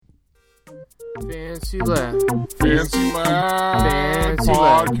Fancy lad. Fancy lad. Fancy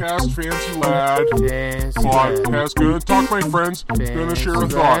lad. Podcast Fancy lad. Fancy Podcast. lad. Gonna talk to my friends. Gonna Fancy share a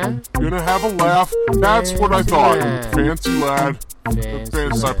lad. thought. Gonna have a laugh. That's what I thought. lad. Fancy lad. Fancy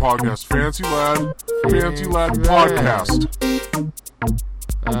Fancy lad. podcast. Fancy lad. Fancy lad Fancy podcast.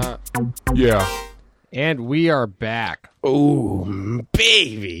 Yeah. And we are back. Ooh,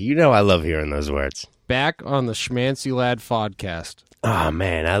 baby. You know I love hearing those words. Back on the Schmancy Lad Podcast. Oh,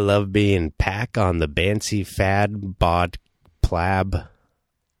 man, I love being pack on the Bancy Fad Bod Plab.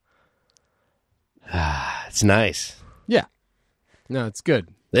 It's nice. Yeah. No, it's good.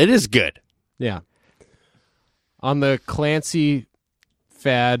 It is good. Yeah. On the Clancy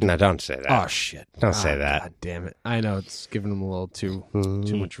Fad. No, don't say that. Oh, shit. Don't say that. God damn it. I know it's giving them a little too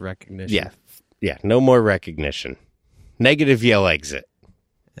much recognition. Yeah. Yeah, no more recognition. Negative yell exit.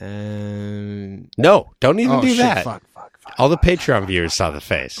 No, don't even do shit. that. Fuck. All the Patreon viewers saw the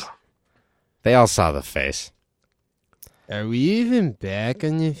face. They all saw the face. Are we even back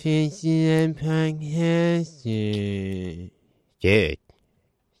on the Fancy Lad Podcast? Dude,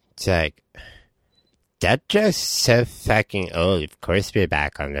 it's like, that's just so fucking old. Of course we're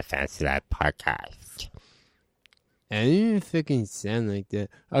back on the Fancy Lad Podcast. I didn't even fucking sound like that.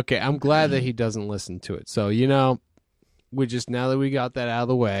 Okay, I'm glad that he doesn't listen to it. So, we just, now that we got that out of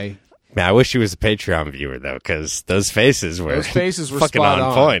the way. Man, I wish he was a Patreon viewer, though, because those faces were Fucking spot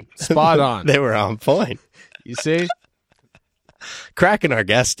on point. Spot on. They were on point. You see? Cracking our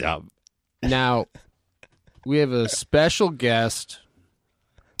guest up. Now, we have a special guest.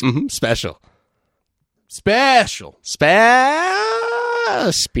 Special.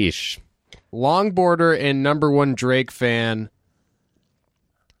 Speech. Longboarder and number one Drake fan,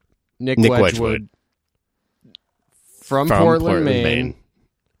 Nick Wedgwood. From Portland, Maine.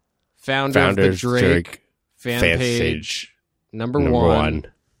 Founder of the Drake fan page. Number one.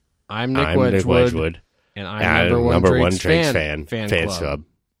 I'm Nick Wedgwood. And I'm number one Drake's fan club.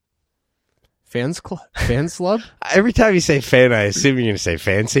 Fans club? Every time you say fan, I assume you're going to say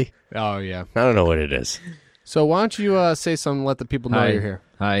fancy. Oh, yeah. I don't know what it is. So why don't you say something, let the people know you're here.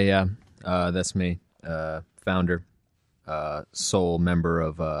 Hi, that's me, founder, sole member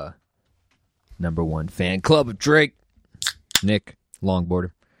of number one fan club of Drake, Nick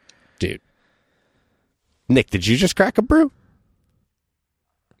Longboarder. Dude. Nick, did you just crack a brew?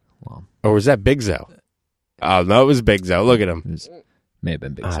 Well, or was that Big Zo? Oh, no, it was Big Zo. Look at him. May have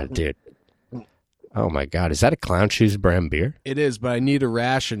been Big Zo. Dude. Oh, my God. Is that a Clown Shoes brand beer? It is, but I need a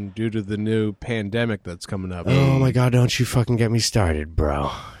ration due to the new pandemic that's coming up. Oh, my God. Don't you fucking get me started, bro.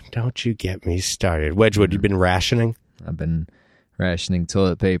 Don't you get me started. Wedgwood, you been rationing? I've been rationing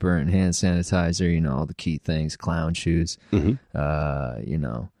toilet paper and hand sanitizer, all the key things, clown shoes,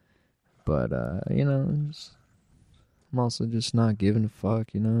 But, I'm also just not giving a fuck,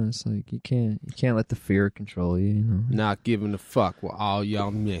 It's like you can't let the fear control you, Not giving a fuck what all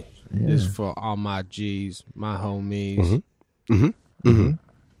y'all miss. Yeah. This is for all my G's, my homies.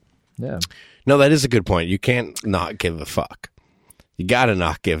 Yeah. No, that is a good point. You can't not give a fuck. You gotta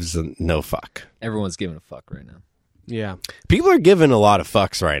not give no fuck. Everyone's giving a fuck right now. Yeah. People are giving a lot of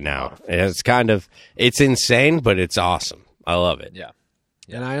fucks right now. And it's insane, but it's awesome. I love it. Yeah.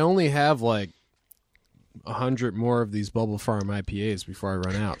 And I only have like 100 more of these Bubble Farm IPAs before I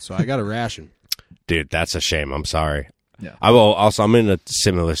run out, so I got a ration. Dude, that's a shame. I'm sorry. Yeah. I'm in a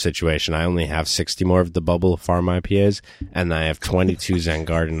similar situation. I only have 60 more of the Bubble Farm IPAs, and I have 22 Zen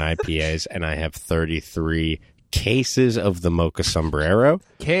Garden IPAs, and I have 33 cases of the Mocha Sombrero.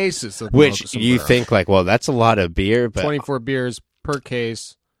 Cases of the Which Mocha Sombrero. you think like, well, that's a lot of beer, but 24 beers per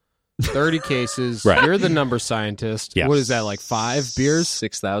case, 30 cases. Right. You're the number scientist. Yes. What is that, like 5 beers?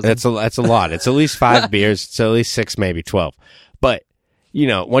 6,000. that's a lot. It's at least 5 beers. It's at least 6, maybe 12. But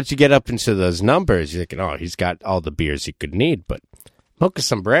once you get up into those numbers, you're thinking, oh, he's got all the beers he could need. But Mocha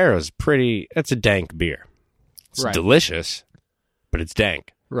Sombrero is that's a dank beer. It's Right. delicious, but it's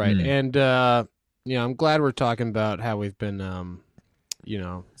dank. Right. And, I'm glad we're talking about how we've been,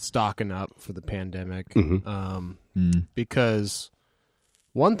 stocking up for the pandemic. Because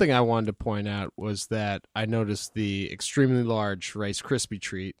one thing I wanted to point out was that I noticed the extremely large Rice Krispie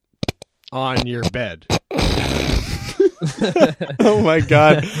treat on your bed. Oh, my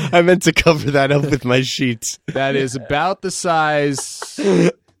God. I meant to cover that up with my sheets. That is about the size.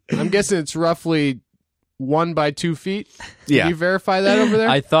 I'm guessing it's roughly 1 by 2 feet. Yeah. Can you verify that over there?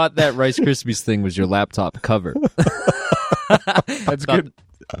 I thought that Rice Krispies thing was your laptop cover. That's good.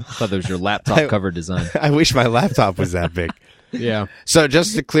 I thought that was your laptop cover design. I wish my laptop was that big. Yeah. So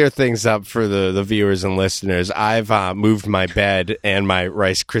just to clear things up for the viewers and listeners, I've moved my bed and my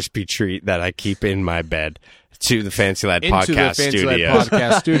Rice Krispie treat that I keep in my bed to the Fancy Lad into podcast the Fancy studio Lad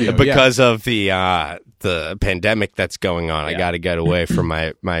podcast studio. because of the pandemic that's going on. I got to get away from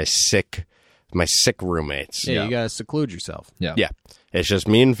my sick roommates. Yeah, you gotta seclude yourself. Yeah. Yeah. It's just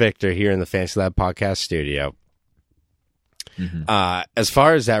me and Victor here in the Fancy Lab podcast studio. As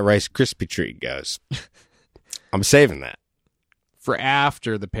far as that Rice Krispie treat goes, I'm saving that. For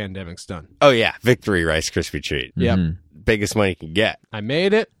after the pandemic's done. Oh, yeah. Victory Rice Krispie treat. Yep. Biggest money you can get. I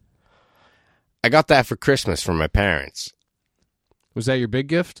made it. I got that for Christmas from my parents. Was that your big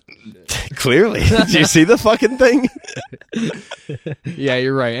gift? Clearly. Did you see the fucking thing? Yeah,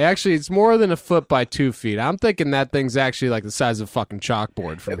 you're right. Actually, it's more than 1 foot by 2 feet. I'm thinking that thing's actually like the size of a fucking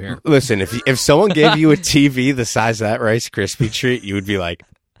chalkboard from here. Listen, if someone gave you a TV the size of that Rice Krispie treat, you would be like,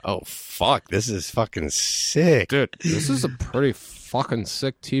 oh, fuck, this is fucking sick. Dude, this is a pretty fucking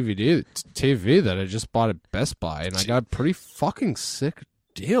sick TV that I just bought at Best Buy, and I got a pretty fucking sick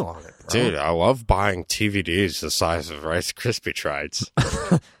deal on it, bro. Dude, I love buying TVDs the size of Rice Krispie treats.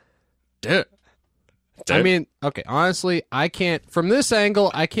 Dude. I mean, okay, honestly, I can't, from this angle,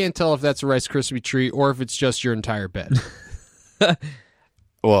 I can't tell if that's a Rice Krispie treat or if it's just your entire bed.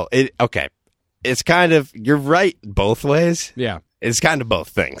 Well, okay. It's kind of, you're right both ways. Yeah. It's kind of both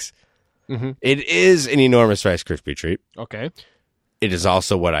things. Mhm. It is an enormous Rice Krispie treat. Okay. It is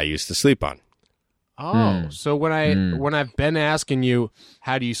also what I used to sleep on. Oh, so when I've been asking you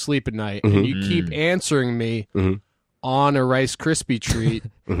how do you sleep at night, and you keep answering me on a Rice Krispie treat,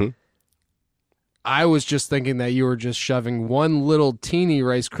 I was just thinking that you were just shoving one little teeny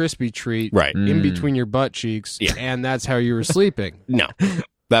Rice Krispie treat Right. in between your butt cheeks, Yeah. and that's how you were sleeping. No,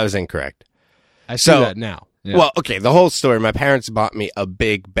 that was incorrect. I see So- that now. Yeah. Well, okay, the whole story. My parents bought me a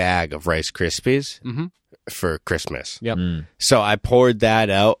big bag of Rice Krispies for Christmas. Yep. So I poured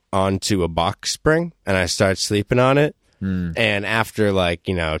that out onto a box spring and I started sleeping on it. And after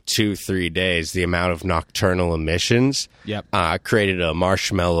 2-3 days, the amount of nocturnal emissions Yep. created a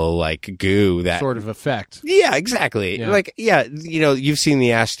marshmallow like goo that. Sort of effect. Yeah, exactly. Yeah. You've seen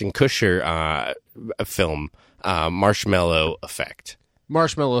the Ashton Kutcher film, Marshmallow Effect.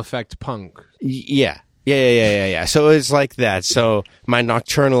 Marshmallow effect punk. Yeah. So it's like that. So my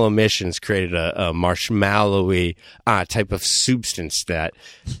nocturnal emissions created a marshmallowy type of substance that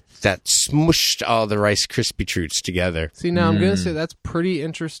smushed all the Rice Krispie treats together. See, now I'm going to say that's pretty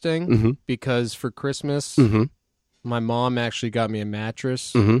interesting because for Christmas, my mom actually got me a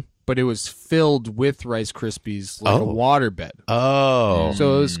mattress, but it was filled with Rice Krispies like a waterbed. Oh,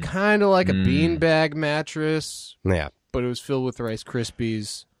 So it was kind of like a beanbag mattress, yeah, but it was filled with Rice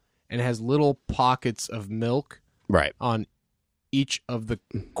Krispies, and it has little pockets of milk right. on each of the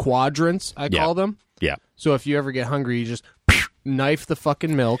quadrants, I call them. Yeah. So if you ever get hungry, you just knife the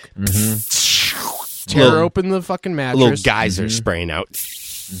fucking milk, tear Little- open the fucking Little mattress, geyser spraying out.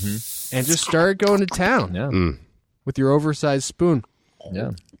 and just start going to town Yeah. with your oversized spoon.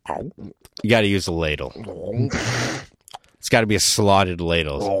 Yeah. You got to use a ladle. It's got to be a slotted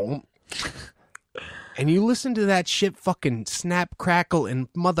ladle. And you listen to that shit fucking snap, crackle,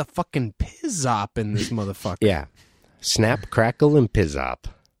 and motherfucking pizzop in this motherfucker. Yeah. Snap, crackle, and pizzop.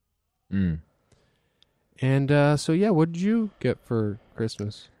 And so, yeah, what did you get for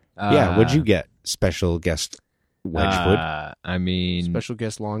Christmas? Yeah. What'd you get? Special guest Wedgwood. I mean, Special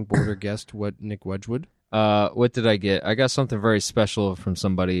guest longboarder guest Nick Wedgwood. what did I get? I got something very special from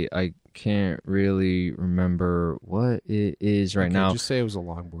somebody. I can't really remember what it is right now. Just say it was a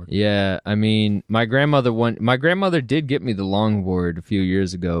longboard. Yeah, I mean, my grandmother did get me the longboard a few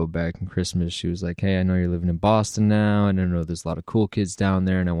years ago back in Christmas. She was like, "Hey, I know you're living in Boston now, and I know there's a lot of cool kids down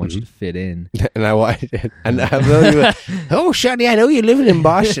there, and I want you to fit in." And oh, Shani, I know you're living in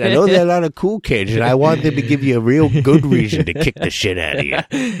Boston. I know there are a lot of cool kids, and I want them to give you a real good reason to kick the shit out of you.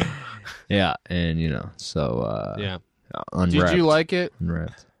 Yeah, and so Yeah. unwrapped. Did you like it?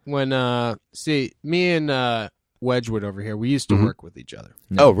 Unwrapped. When, see, me and Wedgwood over here, we used to work with each other.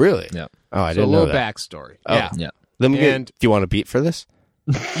 Oh, really? Yeah. Oh, I So a didn't know little that. backstory. Oh. Yeah. Yeah. Let me get, And- do you want a beat for this?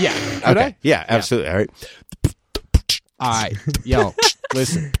 Yeah. Could I? Yeah, absolutely. All right. All right. Yo,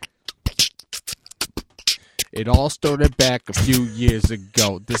 listen. It all started back a few years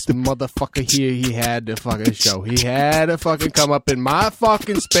ago. This motherfucker here, he had to fucking show. He had to fucking come up in my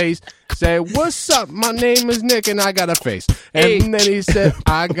fucking space, say, "What's up? My name is Nick and I got a face." And then he said,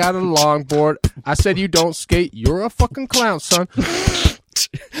 "I got a longboard." I said, "You don't skate. You're a fucking clown, son."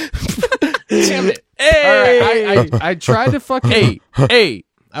 Damn it. Hey! All right, I tried to fucking... Hey!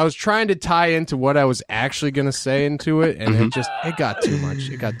 I was trying to tie into what I was actually going to say into it, and it got too much.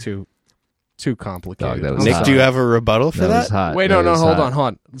 It got too complicated. Dog, that was Nick, hot. do you have a rebuttal for That that? was hot. Wait, That no, was hold hot.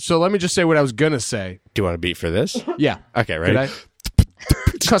 on. So let me just say what I was going to say. Do you want a beat for this? Yeah. Okay, Could ready? I?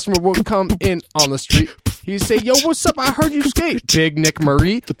 Customer will come in on the street. He'd say, yo, what's up? I heard you skate. Big Nick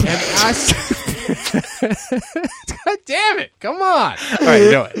Murray. And I said, God damn it. Come on. All right,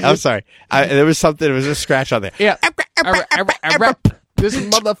 you know what? I'm sorry. There was something. There was a scratch on there. Yeah. This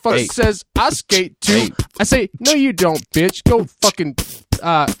motherfucker says, I skate too. I say, no, you don't, bitch. Go fucking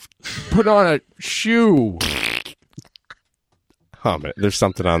put on a shoe. Oh, man, there's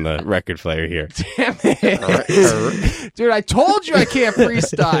something on the record player here. Damn it. Dude, I told you I can't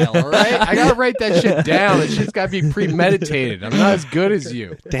freestyle, all right? I got to write that shit down. That shit's got to be premeditated. I'm not as good as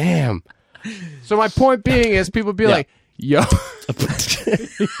you. Damn. So my point being is people be like, yo,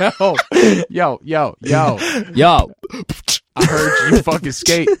 yo. I heard you fucking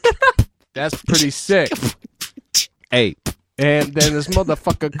skate. That's pretty sick. Hey. And then this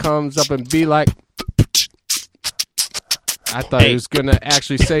motherfucker comes up and be like, I thought he was going to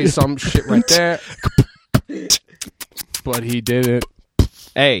actually say some shit right there. But he didn't.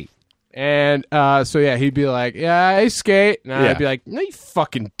 Hey. And so, yeah, he'd be like, yeah, I skate. And I'd be like, no, you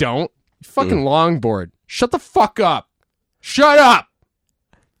fucking don't. You fucking longboard. Shut the fuck up. Shut up.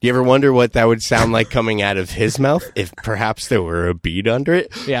 Do you ever wonder what that would sound like coming out of his mouth if perhaps there were a beat under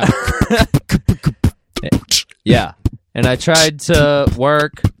it? Yeah. Yeah. And I tried to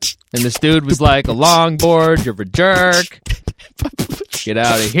work, and this dude was like, a longboard, you're a jerk. Get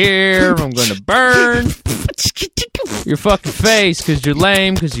out of here, I'm gonna burn your fucking face because you're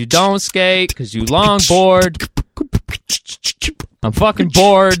lame, because you don't skate, because you longboard. I'm fucking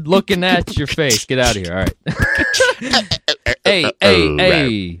bored looking at your face. Get out of here, all right.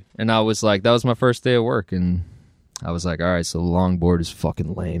 Hey. And I was like, that was my first day of work, and I was like, all right, so the longboard is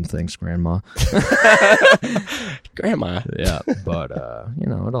fucking lame. Thanks, Grandma. Grandma. Yeah, but,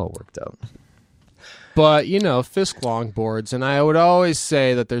 it all worked out. But, Fisk longboards, and I would always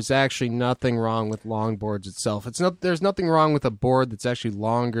say that there's actually nothing wrong with longboards itself. There's nothing wrong with a board that's actually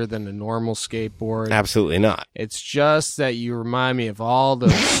longer than a normal skateboard. Absolutely not. It's just that you remind me of all the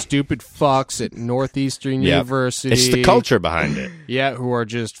stupid fucks at Northeastern University. It's the culture behind it. Yeah, who are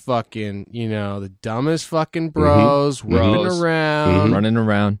just fucking, the dumbest fucking bros, whipping around, running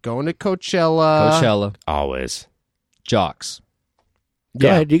around, going to Coachella. Always. Jocks. Go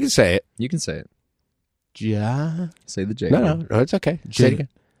ahead, you can say it. You can say it. Ja. Say the J. No, it's okay. Say it again.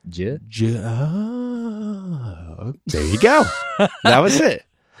 There you go. That was it.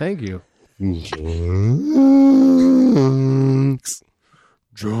 Thank you.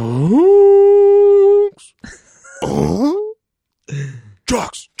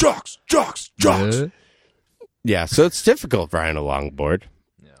 Jocks. Yeah, so it's difficult riding a longboard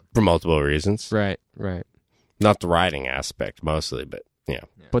for multiple reasons. Right. Not the riding aspect mostly, but yeah.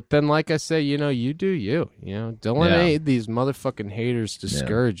 But then, like I say, you do you. Don't let any of these motherfucking haters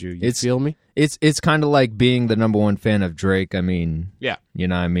discourage you. You feel me? It's kind of like being the number one fan of Drake. I mean, Yeah. you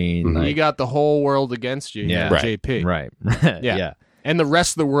know what I mean? Mm-hmm. Like, You got the whole world against you. Yeah. Right. JP. right. Yeah. Yeah. And the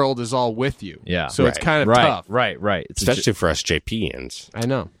rest of the world is all with you. Yeah. So it's Right. kind of Right. tough. Right. It's Especially for us JPians. I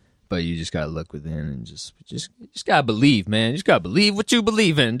know. but you just gotta look within and just gotta believe, man. You just gotta believe what you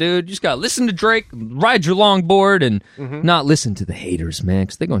believe in, dude. You just gotta listen to Drake, ride your longboard, and not listen to the haters, man,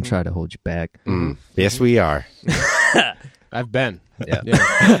 because they're gonna try to hold you back. Yes, we are. I've been.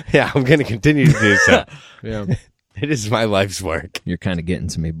 Yeah. Yeah, I'm going to continue to do so. Yeah. It is my life's work. You're kind of getting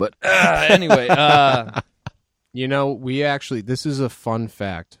to me, but anyway. You know, this is a fun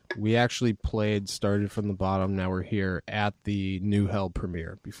fact. We actually played Started from the Bottom, Now We're Here at the New Hell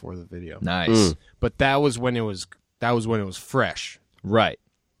premiere before the video. Nice. But that was when it was fresh. Right.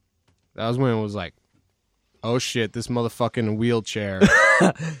 That was when it was like, oh shit, this motherfucking wheelchair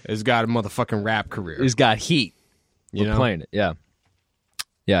has got a motherfucking rap career. He's got heat. You We're know? playing it, yeah.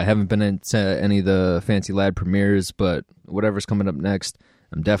 Yeah, I haven't been into any of the Fancy Lad premieres, but whatever's coming up next,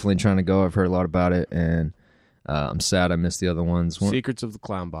 I'm definitely trying to go. I've heard a lot about it, and I'm sad I missed the other ones. Secrets of the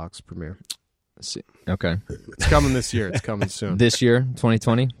Clown Box premiere. Okay. It's coming this year. It's coming soon. This year,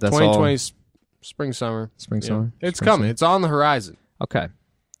 2020? That's 2020 all? spring, summer. Spring, Yeah. summer? It's Spring, coming. summer? It's on the horizon. Okay.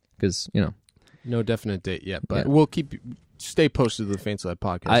 Because, No definite date yet, but Yeah. we'll stay posted to the Fancy Lad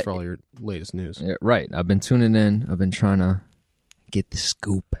podcast for all your latest news. yeah, right. I've been tuning in. I've been trying to get the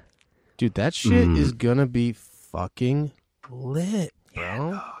scoop. Dude, that shit is gonna be fucking lit,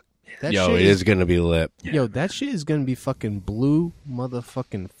 bro. That Yo, shit it is going to be lit. Yo, that shit is gonna be fucking blue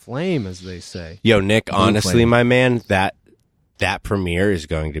motherfucking flame, as they say. Yo, Nick, honestly, flame. my man, that premiere is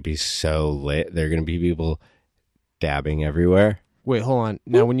going to be so lit. There are going to be people dabbing everywhere. Wait, hold on.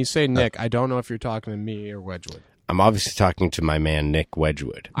 Now, when you say Nick, I don't know if you're talking to me or Wedgwood. I'm obviously talking to my man, Nick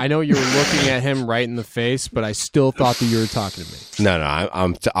Wedgwood. I know you were looking at him right in the face, but I still thought that you were talking to me. No,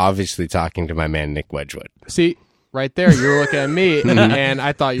 I'm obviously talking to my man, Nick Wedgwood. See, right there. You were looking at me, and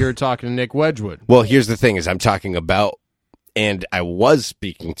I thought you were talking to Nick Wedgwood. Well, here's the thing: is I'm talking about, and I was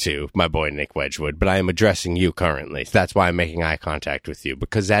speaking to my boy Nick Wedgwood, but I am addressing you currently. That's why I'm making eye contact with you,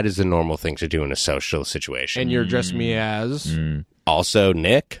 because that is the normal thing to do in a social situation. And you're addressing me as... Also,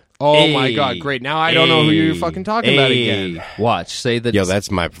 Nick. Oh, my God. Great. Now I don't know who you're fucking talking about again. Watch. Say the. Yo, that's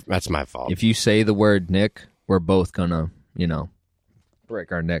my fault. If you say the word Nick, we're both gonna,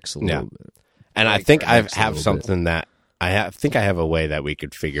 break our necks a little bit. And I Break think our I necks a have little bit. something that I think I have a way that we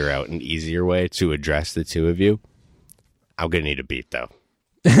could figure out an easier way to address the two of you. I'm gonna need a beat though.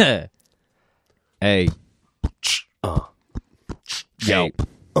 Hey. Yo.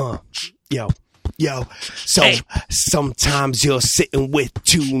 Yo. So sometimes you're sitting with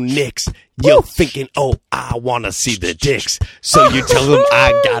two Nicks. You're thinking, oh, I want to see the dicks. So you tell them,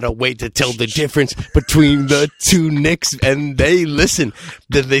 I got to wait to tell the difference between the two Nicks. And they listen.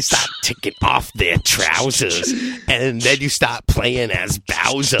 Then they start taking off their trousers. And then you start playing as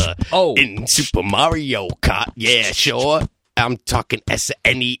Bowser in Super Mario Kart. Yeah, sure. I'm talking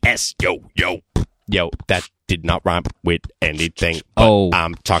SNES. Yo, that did not rhyme with anything. But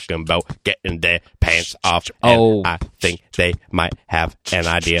I'm talking about getting their pants off. And I think they might have an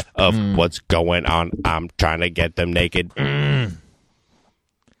idea of what's going on. I'm trying to get them naked.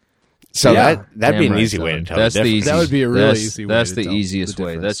 So that'd be an easy way to tell that's the difference. That would be a really easy way That's to the tell easiest the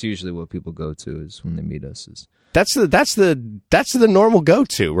way. difference. That's usually what people go to is when they meet us. Is That's the normal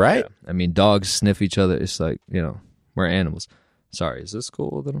go-to, right? I mean, dogs sniff each other. It's like, we're animals. Sorry, is this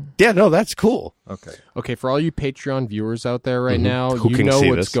cool? Yeah, no, that's cool. Okay. Okay, for all you Patreon viewers out there right now, Who you can know see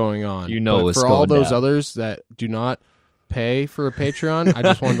what's this. going on. You know But what's for all going those down. others that do not pay for a Patreon, I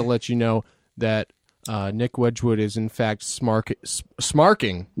just wanted to let you know that Nick Wedgwood is in fact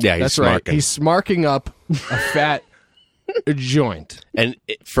smarking. Yeah, he's That's right. smarking. He's smarking up a fat joint. And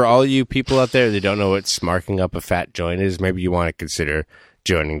for all you people out there that don't know what smarking up a fat joint is, maybe you want to consider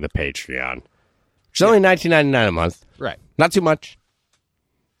joining the Patreon. It's only $19.99 a month. Right. Not too much.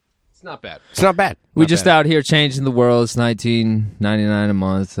 It's not bad. It's not bad. We just out here changing the world. It's $19.99 a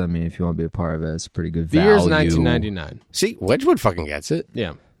month. I mean, if you want to be a part of it, it's a pretty good The value. year's 1999. See, Wedgwood fucking gets it.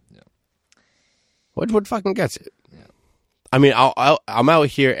 Yeah. Wedgwood fucking gets it. I mean, I'm out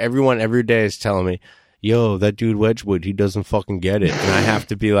here. Everyone every day is telling me, yo, that dude Wedgwood, he doesn't fucking get it. And I have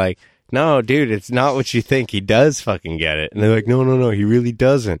to be like, no, dude, it's not what you think. He does fucking get it. And they're like, no, he really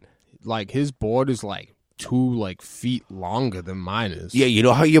doesn't. Like, his board is like 2 feet longer than mine is. Yeah, you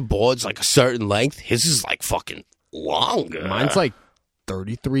know how your board's like a certain length? His is like fucking longer. Mine's like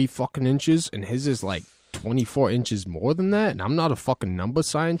 33 fucking inches, and his is like 24 inches more than that. And I'm not a fucking number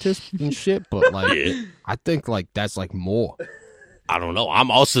scientist and shit, but like, I think like that's like more. I don't know. I'm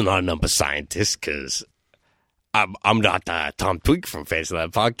also not a number scientist because I'm not Tom Twig from Face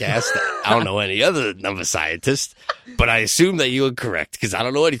Lab Podcast. I don't know any other number scientist, but I assume that you are correct because I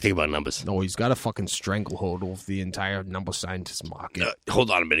don't know anything about numbers. No, he's got a fucking stranglehold over the entire number scientist market. Hold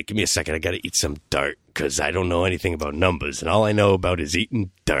on a minute. Give me a second. I got to eat some dirt because I don't know anything about numbers, and all I know about is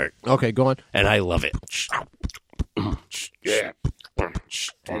eating dirt, Okay, go on. and I love it. Yeah.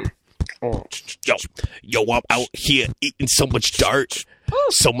 Yo, I'm out here eating so much dirt.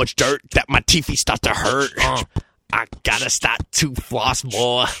 So much dirt that my teethy start to hurt. I gotta start to floss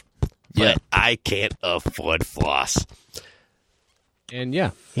more. But I can't afford floss. And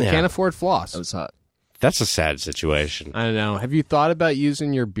yeah, he Yeah. can't afford floss. That was hot. That's a sad situation. I don't know. Have you thought about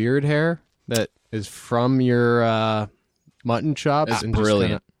using your beard hair that is from your mutton chops? That's and just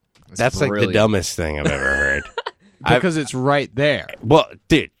brilliant. That's like the brilliant. dumbest thing I've ever heard. because it's right there. Well,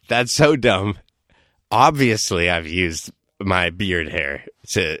 dude, that's so dumb. Obviously, I've used my beard hair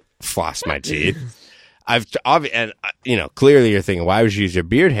to floss my teeth. Clearly you're thinking, why would you use your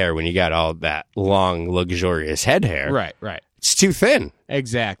beard hair when you got all that long, luxurious head hair? Right. It's too thin.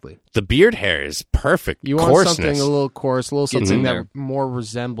 Exactly. The beard hair is perfect. You want coarseness. something a little coarse, a little Gets something in that there. more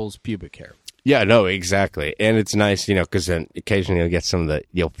resembles pubic hair. Yeah, no, exactly. And it's nice, because then occasionally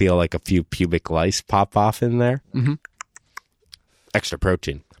you'll feel like a few pubic lice pop off in there. Mm-hmm. Extra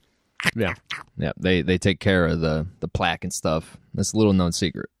protein. Yeah. Yeah, they take care of the plaque and stuff. That's a little known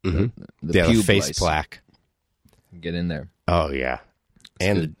secret. Mm-hmm. The The pube face lice. plaque. Get in there. Oh, yeah.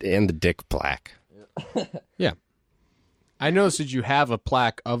 And the dick plaque. Yeah. I noticed that you have a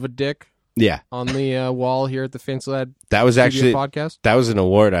plaque of a dick Yeah. on the wall here at the Fancy Lad That was Studio actually podcast. that was an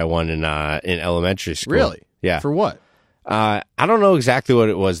award I won in elementary school. Really? Yeah. For what? I don't know exactly what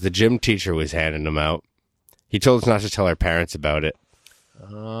it was. The gym teacher was handing them out. He told us not to tell our parents about it.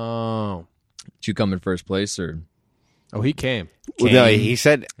 Oh. Did you come in first place or Oh, he came. Well, no, he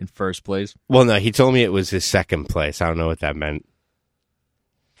said. in first place? Well, no, he told me it was his second place. I don't know what that meant,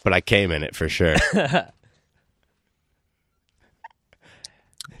 but I came in it for sure.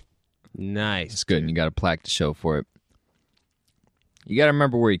 Nice. It's good, and you got a plaque to show for it. You got to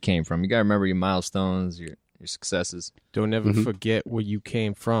remember where you came from. You got to remember your milestones, your successes. Don't ever forget where you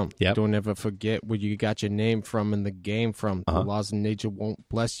came from. Yep. Don't ever forget where you got your name from and the game from. The laws of nature won't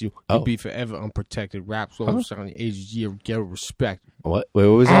bless you. Oh. You'll be forever unprotected. Rap souls on the ages year get respect. What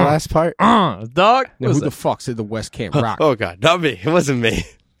was that last part? Dog. Now, who the fuck said the West can't rock? Oh, God. Not me. It wasn't me.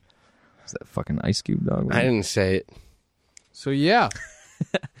 Is that fucking Ice Cube, dog? I didn't say it. So yeah,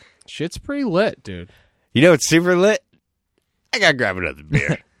 shit's pretty lit, dude. You know what's super lit? I got to grab another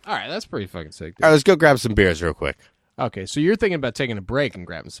beer. All right, that's pretty fucking sick, dude. All right, let's go grab some beers real quick. Okay, so you're thinking about taking a break and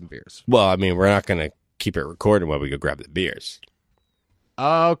grabbing some beers. Well, I mean, we're not going to keep it recorded while we go grab the beers.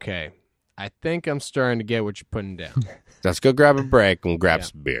 Okay, I think I'm starting to get what you're putting down. Let's go grab a break and grab Yeah.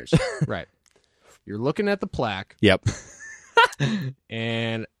 some beers. Right. You're looking at the plaque, Yep.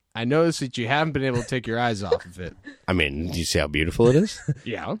 and I noticed that you haven't been able to take your eyes off of it. I mean, do you see how beautiful it is?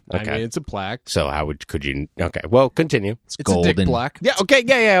 Yeah, I Okay. mean, it's a plaque. So could you? Okay, well, continue. It's It's a golden. dick plaque. Yeah. Okay.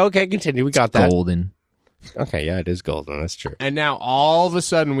 Yeah. Okay. Continue. We got that. Golden. Okay. Yeah, it is golden. That's true. And now all of a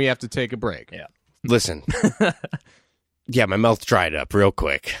sudden we have to take a break. Yeah. Listen. Yeah, my mouth dried up real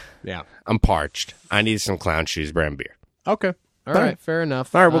quick. Yeah. I'm parched. I need some Clown Shoes brand beer. Okay. All right. Fair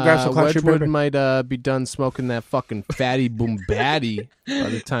enough. All right, we'll grab some Clown Shoe Wedgwood Beer. might be done smoking that fucking fatty boom batty by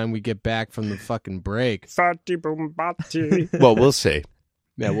the time we get back from the fucking break. Well, we'll see.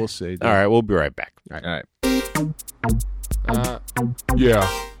 Yeah, we'll see. dude. All right, we'll be right back. All right. Yeah.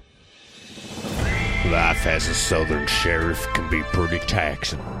 Life as a southern sheriff can be pretty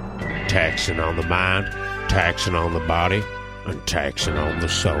taxing. Taxing on the mind, taxing on the body, and taxing on the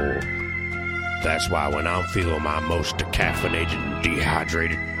soul. That's why when I'm feeling my most decaffeinated and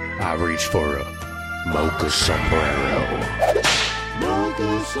dehydrated, I reach for a mocha sombrero.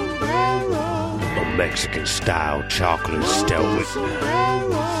 A Mexican-style chocolate stout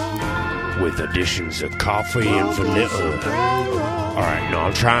with additions of coffee and vanilla. Alright, no,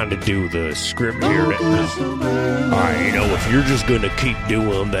 I'm trying to do the script here. Alright, if you're just gonna keep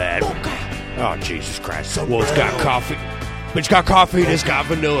doing that. Oh, Jesus Christ. Well, it's got coffee. It's got coffee and it's got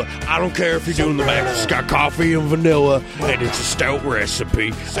vanilla. I don't care if you're doing the back. It's got coffee and vanilla, and it's a stout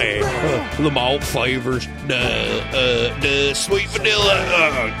recipe. And the malt flavors, the sweet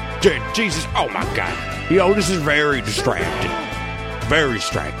vanilla. Jesus, oh my God. This is very distracting. Very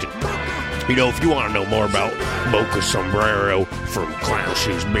distracting. If you want to know more about Mocha Sombrero from Clown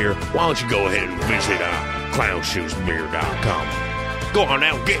Shoes Beer, why don't you go ahead and visit clownshoesbeer.com. Go on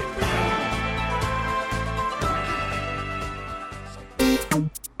now, get it.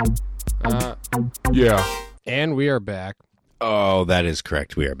 Yeah. And we are back. Oh, that is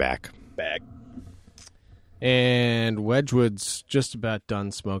correct. We are back. And Wedgwood's just about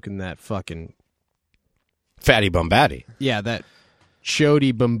done smoking that fucking, Fatty Bombati. yeah, that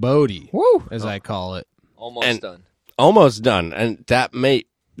Chody Bombodi, Woo! as I call it. Almost And- done. Almost done. And that may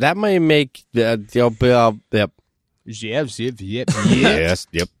make the yep. Yes,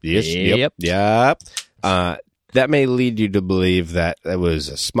 yep. That may lead you to believe that it was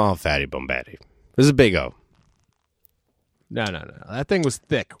a small Fatty Bombati. It was a big O. No. That thing was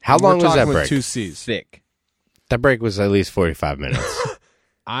thick. How long was talking that with break? 2 C's. Thick. That break was at least 45 minutes.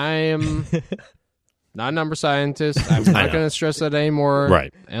 I am not a number scientist. I'm I not know. going to stress that anymore.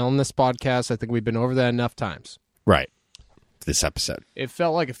 Right. And on this podcast, I think we've been over that enough times. Right. This episode. It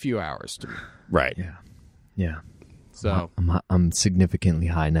felt like a few hours to me. Right. Yeah. So, I'm significantly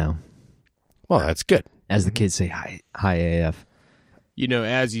high now. Well, that's good. As the kids say, high AF.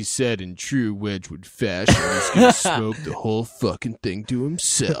 as he said in true Wedgwood fashion, he's going to smoke the whole fucking thing to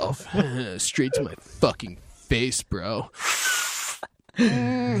himself. Straight to my fucking face, bro.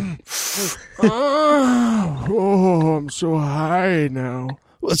 Oh, I'm so high now.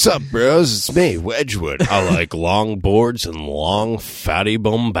 What's up, bros? It's me, Wedgwood. I like long boards and long fatty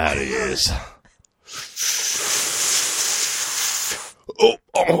bombatis. Oh,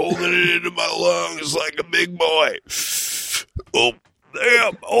 I'm holding it into my lungs like a big boy. Oh,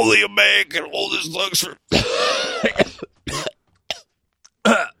 damn. Only a man can hold his lungs for...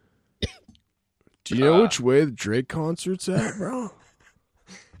 Do you know which way the Drake concert's at, bro?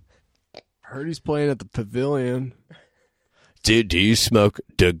 Heard he's playing at the Pavilion. Dude, do you smoke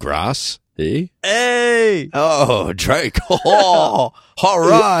De Gras? Hey! Oh, Drake. Oh, all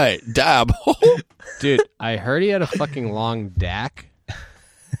right. Dab. Dude, I heard he had a fucking long DAC.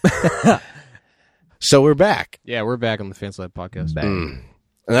 So we're back. Yeah, we're back on the Fancy Life podcast. And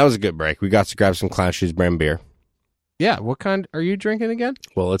that was a good break. We got to grab some Clown Shoes brand beer. Yeah, what kind are you drinking again?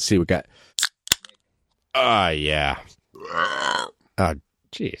 Well, let's see. We got. Yeah. Oh,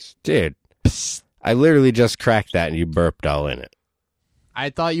 jeez, dude. I literally just cracked that and you burped all in it. I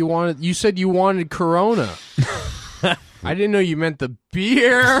thought you said you wanted Corona. I didn't know you meant the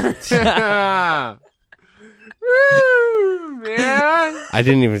beer. Woo, man. I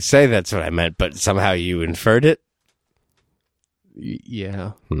didn't even say that's what I meant, but somehow you inferred it.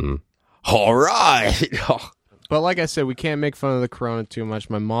 Yeah. All right. But like I said, we can't make fun of the Corona too much.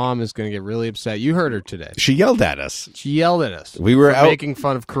 My mom is going to get really upset. You heard her today. She yelled at us. She yelled at us. We were for out making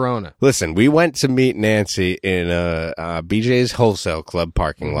fun of Corona. Listen, we went to meet Nancy in BJ's Wholesale Club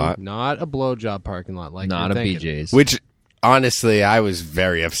parking lot, Not a blowjob parking lot like Not a you're thinking. BJ's. which honestly, I was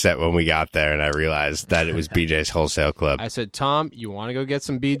very upset when we got there and I realized that it was BJ's Wholesale Club. I said, Tom, you want to go get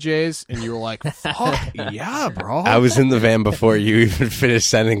some BJ's? And you were like, fuck yeah, bro. I was in the van before you even finished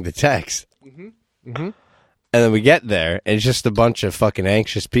sending the text. And then we get there, and it's just a bunch of fucking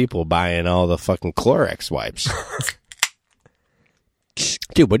anxious people buying all the fucking Clorox wipes.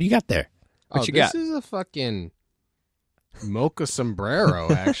 Dude, what do you got there? What you this got? is a fucking mocha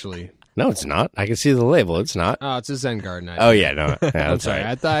sombrero, actually. No, it's not. I can see the label. It's not. Oh, it's a Zen Garden. Oh, yeah, no. Yeah, I'm that's sorry.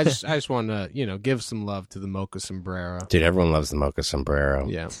 right. I just wanted to, give some love to the mocha sombrero. Dude, everyone loves the mocha sombrero.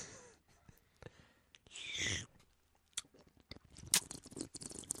 Yeah.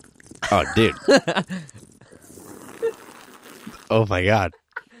 Oh, dude. Oh, my God.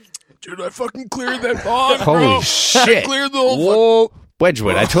 Dude, I fucking cleared that bong, Holy bro. shit. Cleared the whole Whoa.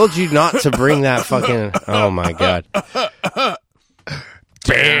 Wedgwood, I told you not to bring that fucking... Oh, my God. Wedgwood!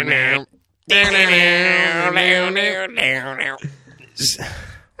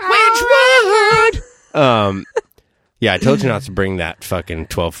 Yeah, I told you not to bring that fucking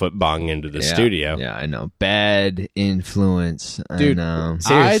 12-foot bong into the studio. Yeah, I know. Bad influence. Dude, I know.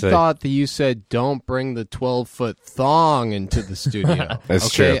 Seriously. I thought that you said don't bring the 12-foot thong into the studio. That's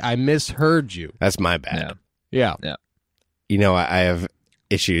okay? true. I misheard you. That's my bad. Yeah. Yeah. You know, I have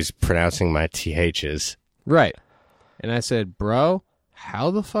issues pronouncing my THs. Right. And I said, bro, how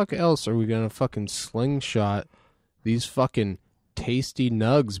the fuck else are we going to fucking slingshot these fucking tasty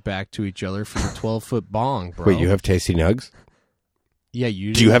nugs back to each other for the 12-foot bong, bro? Wait, you have tasty nugs? Yeah,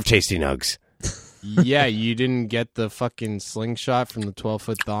 you Do you have tasty nugs? Yeah, you didn't get the fucking slingshot from the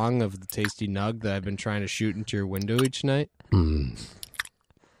 12-foot thong of the tasty nug that I've been trying to shoot into your window each night?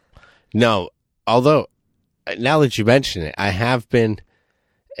 No, although, now that you mention it, I have been,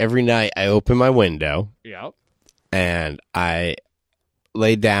 every night I open my window Yep. and I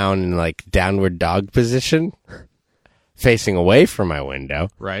lay down in like downward dog position, facing away from my window.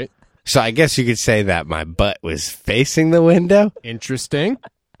 Right. So I guess you could say that my butt was facing the window. Interesting.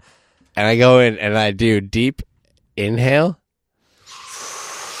 And I go in and I do a deep inhale.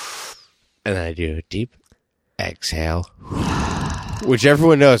 And then I do a deep exhale. Which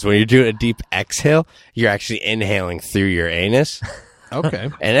everyone knows, when you're doing a deep exhale, you're actually inhaling through your anus. Okay.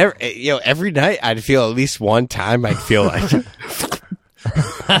 And every night I'd feel at least one time I'd feel like...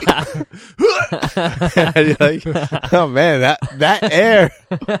 I'd be like, oh man, that air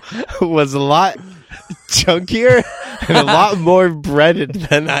was a lot chunkier and a lot more breaded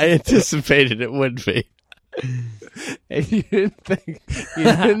than I anticipated it would be. And you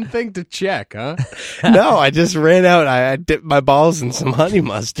didn't think to check, huh? No, I just ran out. I dipped my balls in some honey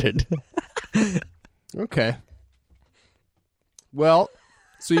mustard. Okay. Well,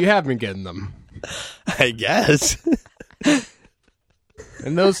 so you have been getting them. I guess.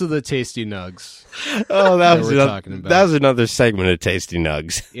 And those are the tasty nugs. Oh, that was we're talking about. that was another segment of Tasty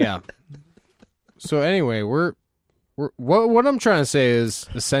Nugs. Yeah. So anyway, what I'm trying to say is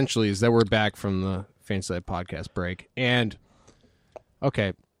essentially is that we're back from the Fancy Life podcast break. And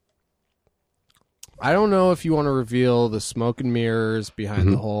okay, I don't know if you want to reveal the smoke and mirrors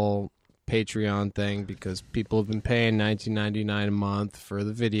behind the whole Patreon thing, because people have been paying $19.99 a month for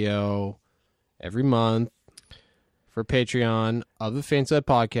the video every month for Patreon of the Fancy Life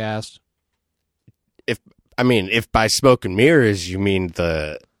podcast. If by smoke and mirrors you mean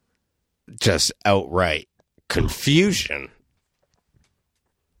the just outright confusion.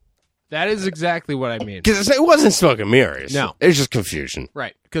 That is exactly what I mean. Because it wasn't smoke and mirrors. No. It was just confusion.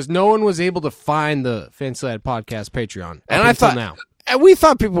 Right. Because no one was able to find the Fancy Lad Podcast Patreon. And up I until thought, now. and we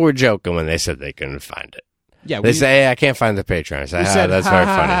thought people were joking when they said they couldn't find it. Yeah, They say, hey, I can't find the Patreon. I say, we said, that's very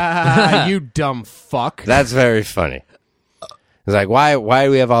funny. You dumb fuck. That's very funny. It's like, why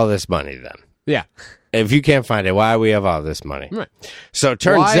do we have all this money then? Yeah. If you can't find it, why do we have all this money? Right. So it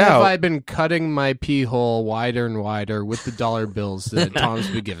turns Why have out, I been cutting my pee hole wider and wider with the dollar bills that Tom's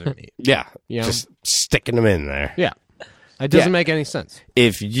been giving me? yeah, You know? just sticking them in there. Yeah. It doesn't Yeah. make any sense.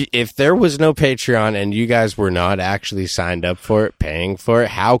 If there was no Patreon and you guys were not actually signed up for it, paying for it,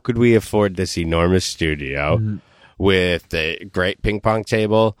 how could we afford this enormous studio with the great ping pong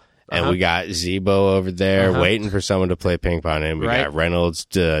table And we got Zebo over there waiting for someone to play ping pong. And we got Reynolds'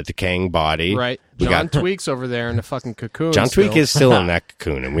 decaying body. Right. We John got Tweak's over there in the fucking cocoon. John still. Tweak is still in that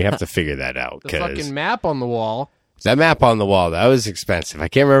cocoon, and we have to figure that out. The 'cause fucking map on the wall. that map on the wall, that was expensive. I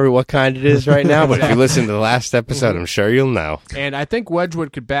can't remember what kind it is right now, but if you listen to the last episode, I'm sure you'll know. And I think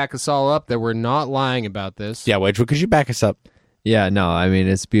Wedgwood could back us all up that we're not lying about this. Yeah, Wedgwood, could you back us up? Yeah, no, I mean,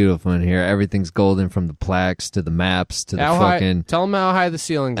 it's beautiful in here. Everything's golden from the plaques to the maps to the How fucking... high? Tell them how high the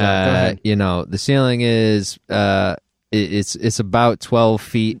ceilings are. Go ahead. You know, the ceiling is it's about 12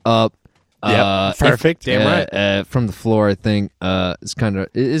 feet up. Perfect. Damn right. From the floor, I think it's kind of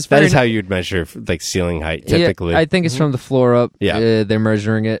it's That very is how you'd measure like ceiling height typically. Yeah, I think it's from the floor up. Yeah. They're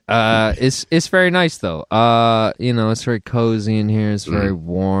measuring it. It's very nice though. You know, it's very cozy in here. It's very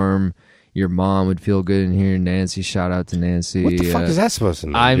warm. Your mom would feel good in here. Nancy, shout out to Nancy. What the fuck is that supposed to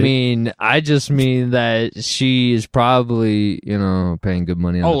mean? I dude? mean, I just mean that she is probably, you know, paying good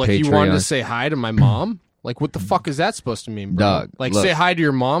money on the like Patreon. you wanted to say hi to my mom? Like, what the fuck is that supposed to mean, bro? Dog, like, look. say hi to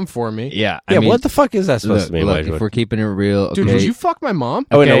your mom for me. Yeah, yeah, I mean, what the fuck is that supposed to mean? look, Wedgwood? if we're keeping it real, okay. Dude, did you fuck my mom?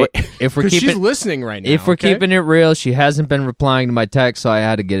 Oh, wait, no, okay, if we're Because she's keeping listening right now. if we're okay? keeping it real, she hasn't been replying to my text, so I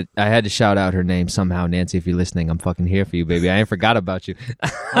had to shout out her name somehow. Nancy, if you're listening, I'm fucking here for you, baby. I ain't forgot about you.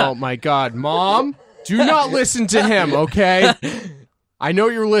 Oh my god, mom! Do not listen to him, okay? I know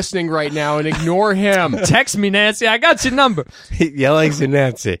you're listening right now, and ignore him. Text me, Nancy. I got your number. Yell like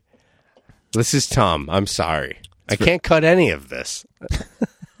Nancy. This is Tom. I'm sorry. I can't cut any of this.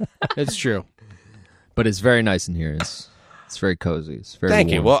 It's true. But it's very nice in here. It's very cozy. It's very Thank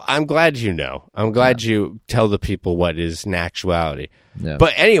you. warm. Well, I'm glad you know. I'm glad you tell the people what is in actuality. Yeah.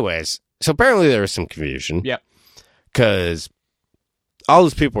 But anyways, so apparently there was some confusion. Yep. Because all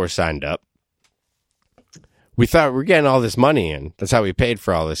those people were signed up. We thought we were getting all this money in. That's how we paid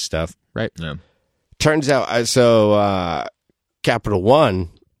for all this stuff. Right. Yeah. Turns out, Capital One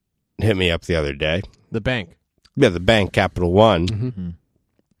hit me up the other day. The bank. Yeah, the bank, Capital One. Mm-hmm.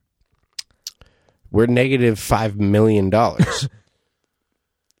 We're negative $5 million.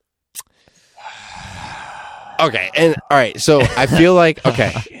 Okay, and all right, so I feel like,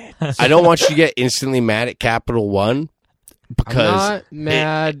 okay, I don't want you to get instantly mad at Capital One I'm because not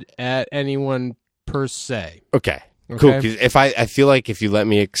mad at anyone per se. okay, Okay. cool. 'Cause if I feel like if you let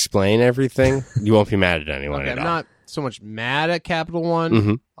me explain everything, you won't be mad at anyone Okay, at I'm all. not so much mad at Capital One,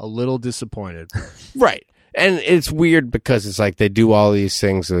 Mhm. a little disappointed. Right. And it's weird because it's like they do all these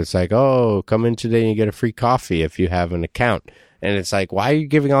things. So it's like, oh, come in today and you get a free coffee if you have an account. And it's like, why are you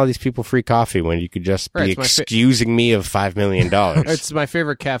giving all these people free coffee when you could just be Right, it's my excusing me of $5 million? It's my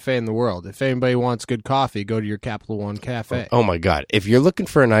favorite cafe in the world. If anybody wants good coffee, go to your Capital One cafe. Oh my God. If you're looking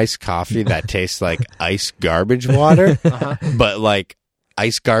for an iced coffee that tastes like ice garbage water, but like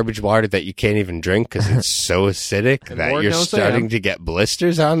ice garbage water that you can't even drink because it's so acidic And that Lord you're knows I starting am. to get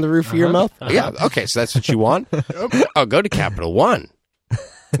blisters on the roof of your mouth. Yeah. Okay. So that's what you want? Oh, go to Capital One.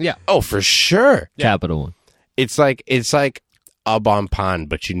 Yeah. Oh, for sure. Capital One. It's like a bon pond,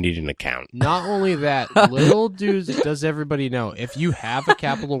 but you need an account. Not only that, little does everybody know, if you have a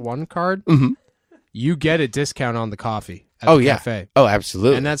Capital One card, you get a discount on the coffee at Oh the yeah. cafe. Oh,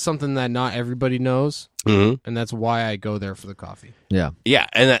 absolutely. And that's something that not everybody knows, Mhm. and that's why I go there for the coffee. Yeah. Yeah,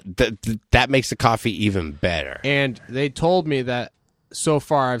 and that makes the coffee even better. And they told me that so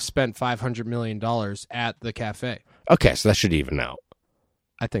far I've spent $500 million at the cafe. Okay, so that should even out.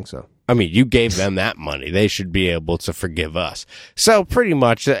 I think so. I mean, you gave them that money. They should be able to forgive us. So pretty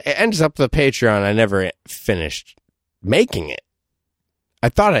much, it ends up the Patreon. I never finished making it. I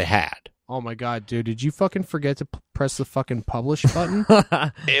thought I had. Oh my god, dude! Did you fucking forget to press the fucking publish button?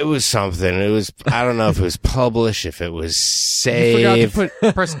 It was something. It was, I don't know if it was publish, if it was You forgot save.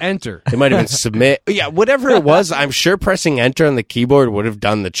 to press enter. It might have been submit. Yeah, whatever it was, I'm sure pressing enter on the keyboard would have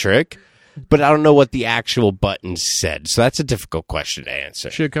done the trick, but I don't know what the actual button said. So that's a difficult question to answer.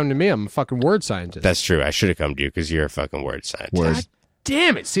 Should have come to me. I'm a fucking word scientist. That's true. I should have come to you because you're a fucking word scientist. Word. God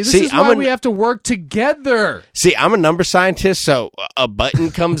damn it! See, this See, is I'm why an- we have to work together. See, I'm a number scientist, so a button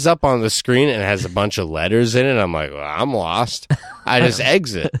comes up on the screen and has a bunch of letters in it. I'm like, well, I'm lost. I just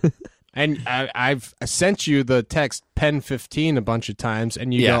exit. And I've sent you the text pen 15 a bunch of times,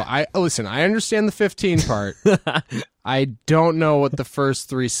 and you Yeah. go, listen, I understand the 15 part. I don't know what the first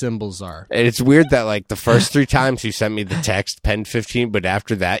three symbols are. And it's weird that, like, the first 3 times you sent me the text pen 15, but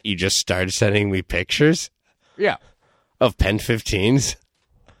after that, you just started sending me pictures Yeah. of pen 15s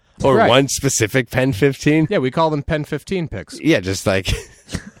or Right. one specific pen 15. Yeah, we call them pen 15 pics. Yeah, just like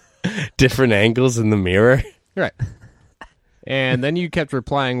different angles in the mirror. Right. And then you kept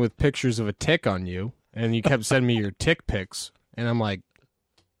replying with pictures of a tick on you, and you kept sending me your tick pics, and I'm like,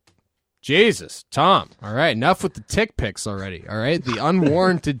 Jesus, Tom. All right, enough with the tick pics already. All right, the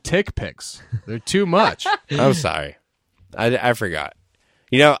unwarranted tick pics. They're too much. I'm sorry. I forgot.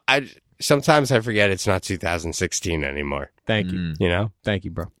 You know, sometimes I forget it's not 2016 anymore. Thank you. You know? Thank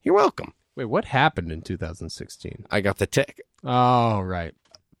you, bro. You're welcome. Wait, what happened in 2016? I got the tick. Oh, right.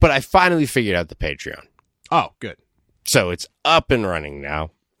 But I finally figured out the Patreon. Oh, good. So it's up and running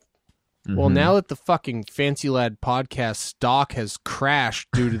now. Well, now that the fucking Fancy Lad podcast stock has crashed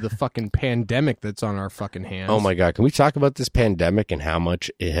due to the fucking pandemic that's on our fucking hands. Oh my God. Can we talk about this pandemic and how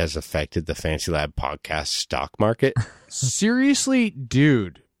much it has affected the Fancy Lab podcast stock market? Seriously,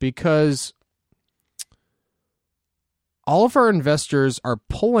 dude, because all of our investors are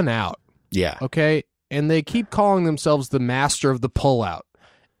pulling out, Yeah. okay? And they keep calling themselves the master of the pullout.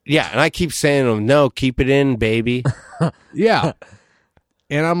 Yeah. And I keep saying to them, no, keep it in, baby. Yeah.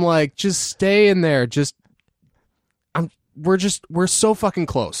 And I'm like, just stay in there. We're so fucking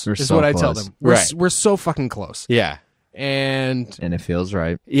close. We're is so what I tell close. them. Right. We're so fucking close. Yeah. And And it feels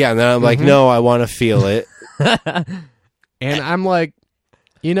right. Yeah. And then I'm like, no, I want to feel it. I'm like,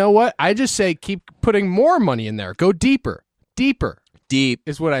 you know what? I just say keep putting more money in there. Go deeper. Deeper Deep.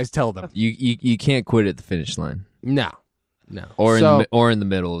 is what I tell them. You can't quit at the finish line No. or So- in the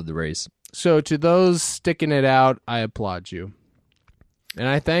middle of the race. So to those sticking it out, I applaud you. And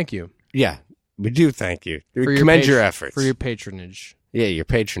I thank you. Yeah. We do thank you. We for commend patr- your efforts. For your patronage Yeah, your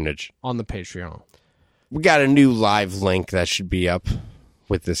patronage. on the Patreon. We got a new live link that should be up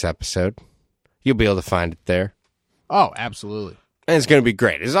with this episode. You'll be able to find it there. Oh, absolutely. And it's going to be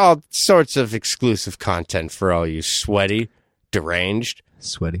great. There's all sorts of exclusive content for all you sweaty, deranged,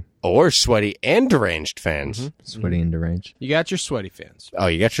 Sweaty. or sweaty and deranged fans. Sweaty and deranged. You got your sweaty fans. Oh,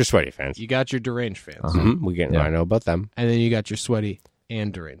 you got your sweaty fans. You got your deranged fans. Yeah. I know about them. And then you got your sweaty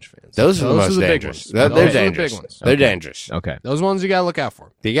and deranged fans. Those are the most big dangerous. ones. They're Those are the dangerous. big ones. They're dangerous. Okay. Those ones you got to look out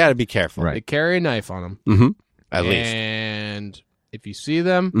for. You got to be careful. Right. They carry a knife on them. Mm-hmm. At least. And if you see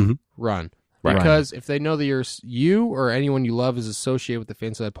them, Mhm. run. Right. Because if they know that you or anyone you love is associated with the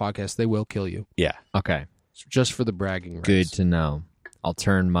Fancy Lad podcast, they will kill you. Yeah. Okay. It's just for the bragging rights. Good to know. I'll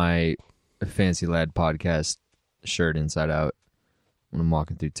turn my Fancy Lad podcast shirt inside out when I'm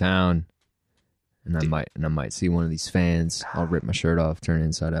walking through town, and I might see one of these fans. I'll rip my shirt off, turn it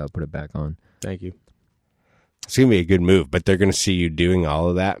inside out, put it back on. Thank you. It's going to be a good move, but they're going to see you doing all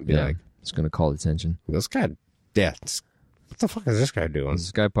of that and be like, It's gonna call attention. this guy, what the fuck is this guy doing? Is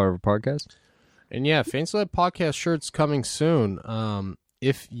this guy part of a podcast? And yeah, Fancy Lad podcast shirt's coming soon.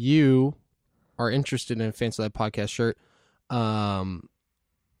 If you are interested in a Fancy Lad podcast shirt,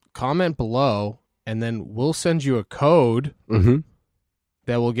 comment below, and then we'll send you a code Mm-hmm.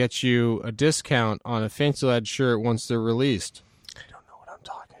 that will get you a discount on a Fancy Lad shirt once they're released. I don't know what I'm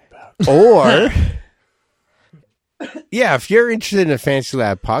talking about. Or, yeah, if you're interested in a Fancy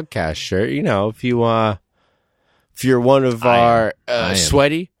Lab podcast shirt, you know, if you're one of our I am.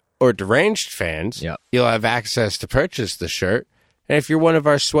 sweaty or deranged fans, Yep. you'll have access to purchase the shirt. And if you're one of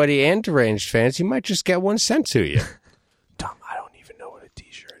our sweaty and deranged fans, you might just get one sent to you. Tom, I don't even know what a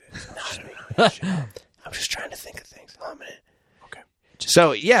t-shirt is. I'm just trying to think of things. Oh, man. Okay.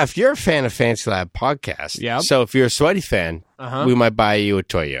 So, yeah, if you're a fan of Fancy Lab podcast, Yep. so if you're a sweaty fan, Uh-huh. we might buy you a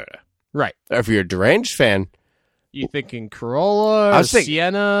Toyota. Right. Or if you're a deranged fan, You thinking Corolla I or was thinking-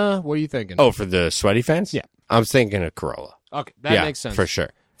 Sienna? What are you thinking? oh, for the sweaty fans? Yeah. I'm thinking a Corolla. Okay, that yeah, makes sense. for sure.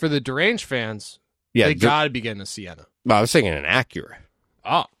 For the deranged fans, Yeah, they got to be getting a Sienna. well, I was thinking an Acura.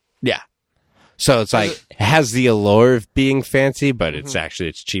 Oh. Yeah. So it's like it has the allure of being fancy, but it's actually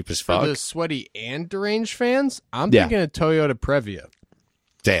it's cheap as For fuck. the sweaty and deranged fans, I'm Yeah. thinking a Toyota Previa.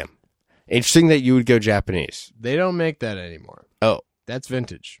 Damn. Interesting that you would go Japanese. They don't make that anymore. Oh. That's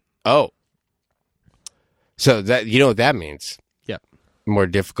vintage. Oh. So that you know what that means? Yep. More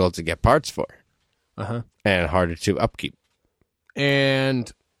difficult to get parts for Uh-huh. and harder to upkeep.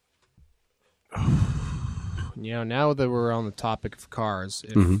 And you know, now that we're on the topic of cars,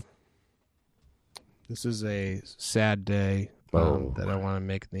 if this is a sad day Oh. that I want to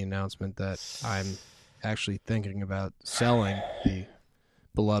make the announcement that I'm actually thinking about selling the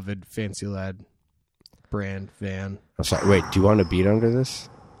beloved Fancy Lad brand van. I'm sorry. Wait, do you want a beat under this?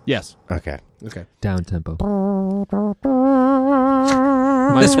 Yes. Okay. Okay. Down tempo.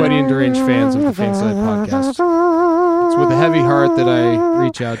 My sweaty and deranged fans of the Fancy Lad podcast. It's with a heavy heart that I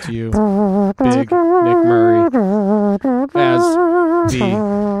reach out to you, Big Nick Murray, as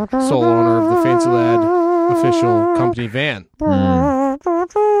the sole owner of the Fancy Lad official company van.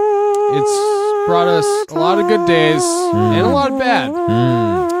 It's brought us a lot of good days and a lot of bad,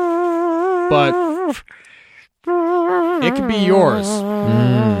 but it could be yours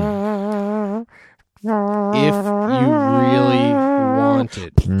if you really want want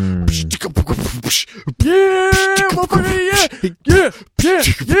it. Yeah, motherfucker, yeah.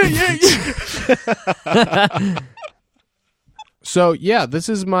 So yeah, this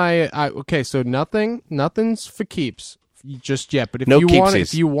is my okay. So nothing's for keeps just yet. But if No you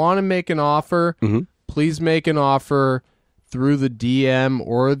want to make an offer, please make an offer through the DM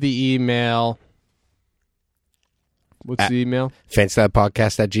or the email. What's the email?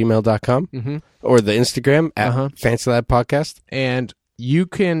 FancyLabPodcast@gmail.com or the Instagram at FancyLabPodcast. And you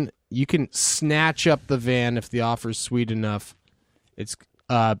can snatch up the van if the offer's sweet enough. It's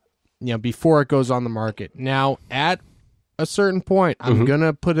before it goes on the market. Now at a certain point, I'm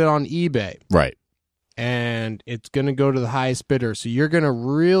gonna put it on eBay, Right. and it's gonna go to the highest bidder. So you're gonna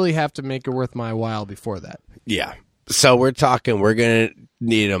really have to make it worth my while before that. Yeah. So we're going to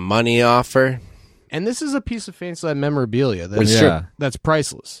need a money offer. And this is a piece of Fancy Lab memorabilia that's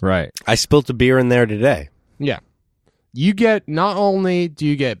priceless. Right. I spilt a beer in there today. Yeah. You get, not only do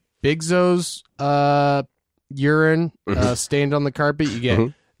you get Big Zo's urine stained on the carpet, you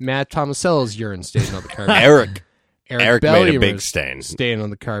get Matt Tomasello's urine stained on the carpet. Eric made a Bellier's big stain. on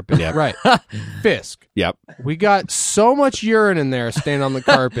the carpet. Yep. Right. Fisk. Yep. We got so much urine in there stained on the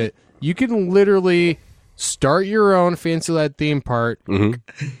carpet. You can literally start your own Fancy Lad theme park,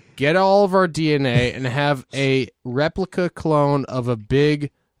 get all of our DNA, and have a replica clone of a Big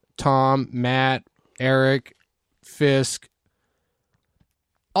Tom, Matt, Eric, Fisk,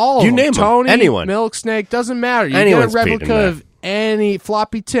 all of You them. name 'em. Tony, Anyone. Milk Snake, doesn't matter. You Anyone's get a beating replica that. of any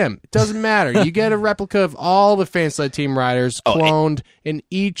Floppy Tim. It doesn't matter. You get a replica of all the Fancy Lad team riders cloned in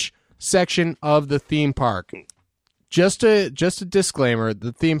each section of the theme park. Just a disclaimer: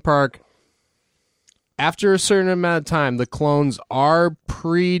 the theme park, after a certain amount of time, the clones are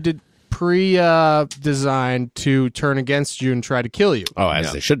designed to turn against you and try to kill you. Oh,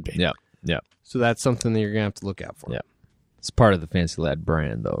 as they should be. Yeah. Yeah. So that's something that you're gonna have to look out for. Yeah. It's part of the Fancy Lad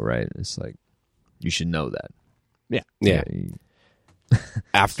brand, though, right? It's like you should know that. Yeah.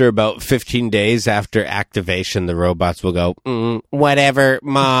 After about 15 days after activation, the robots will go, whatever,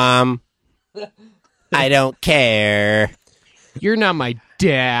 Mom. I don't care. You're not my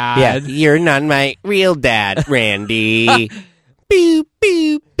dad. Yeah, you're not my real dad, Randy. Boop,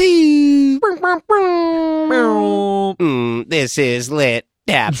 boop, boop. This is lit.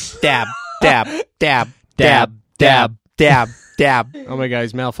 Dab, dab, dab, dab, dab, dab, dab, dab. Oh my God,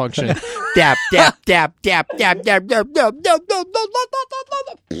 he's malfunctioning. Dab, dab, dab, dab, dab, dab, dab, dab, dab, dab.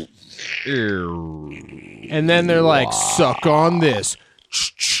 And then they're like, suck on this.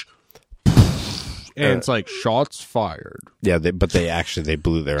 And it's like, shots fired. Yeah, but they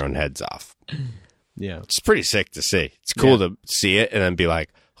blew their own heads off. Yeah. It's pretty sick to see. It's cool to see it and then be like,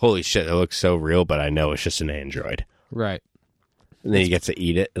 holy shit, it looks so real, but I know it's just an android. Right. And then you get to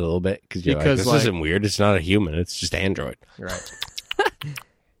eat it a little bit because you're like, this isn't weird. It's not a human. It's just android. Right.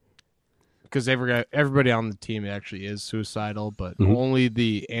 Because everybody on the team actually is suicidal, but only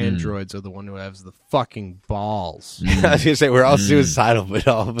the androids are the one who has the fucking balls. I was going to say, we're all suicidal, but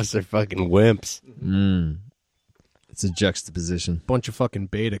all of us are fucking wimps. It's a juxtaposition. Bunch of fucking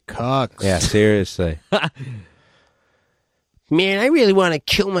beta cucks. Yeah, seriously. Man, I really want to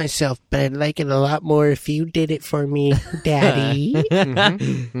kill myself, but I'd like it a lot more if you did it for me, Daddy.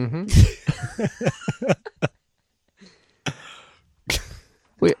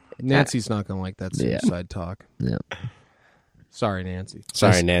 Nancy's not going to like that suicide talk. Yeah. Sorry, Nancy.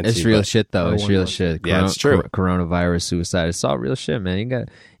 Sorry, Nancy. It's real but- shit, though. It's real shit. Yeah, it's true. Coronavirus, suicide. It's all real shit, man. You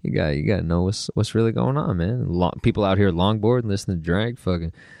got to know what's really going on, man. People out here longboarding, listening to drag,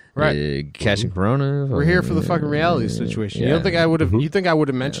 fucking Right. catching corona. We're here for the fucking reality situation. You don't think I would have? You think I would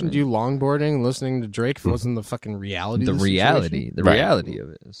have mentioned you longboarding, and listening to Drake if it wasn't the fucking reality? the of reality, situation? the Right. reality of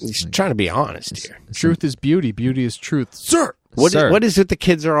it. It's He's like- trying to be honest here. Truth is beauty. Beauty is truth. Sir. What is it the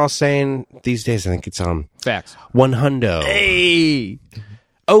kids are all saying these days? I think it's Facts. one hundo. Hey,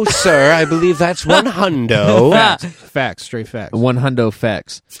 Oh, sir, I believe that's one hundo. Facts. Straight facts. 100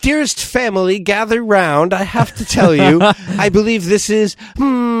 facts. Dearest family, gather round. I have to tell you, I believe this is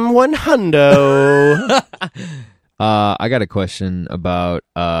one hundo. I got a question about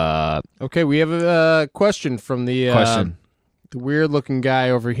Okay, we have a question from the the weird-looking guy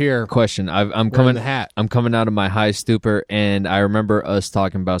over here. question. I'm Wearing coming the hat. I'm coming out of my high stupor, and I remember us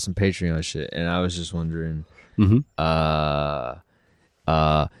talking about some Patreon shit, and I was just wondering,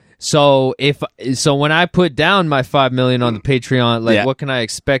 so when I put down my 5 million on the Patreon, like, Yeah. what can I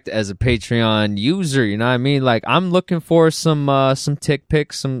expect as a Patreon user? You know what I mean? Like, I'm looking for some tick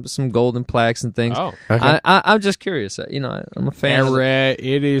picks, some golden plaques and things. Oh. Okay. I'm just curious. You know, I'm a fan. of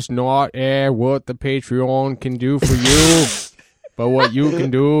It is not what the Patreon can do for you. But what you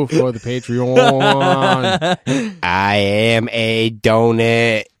can do for the Patreon. I am a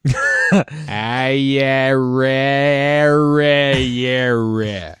donut.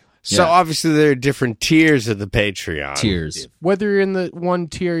 So obviously there are different tiers of the Patreon. Tears. Whether you're in the one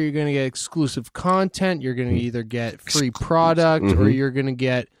tier, you're going to get exclusive content. You're going to either get free product or you're going to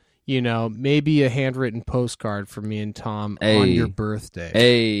get, maybe a handwritten postcard from me and Tom on your birthday.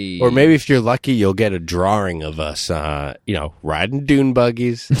 Hey. Or maybe if you're lucky, you'll get a drawing of us, riding dune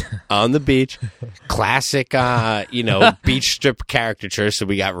buggies on the beach. Classic, beach strip caricature. So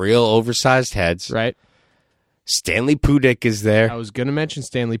we got real oversized heads. Right? Stanley Pudick is there. I was going to mention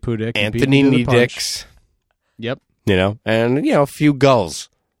Stanley Pudick. Anthony Nedix. Yep. And, a few gulls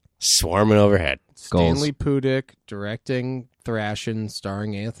swarming overhead. Stanley Pudick directing Thrashing,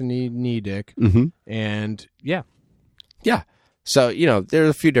 starring Anthony Neddick. Mm-hmm. And, yeah. Yeah. So, there are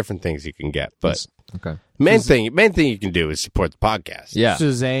a few different things you can get. But Okay. main thing you can do is support the podcast. Yeah.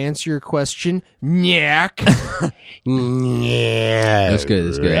 Does that answer your question? Nyack. Yeah. That's good.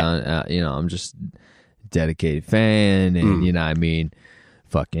 That's good. I'm just dedicated fan, and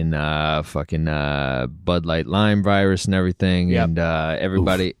fucking Bud Light Lyme virus and everything, Yep. and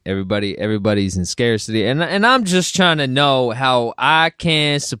everybody's in scarcity, and I'm just trying to know how I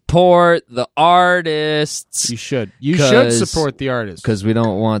can support the artists. You should. You should 'Cause- support the artist. Because we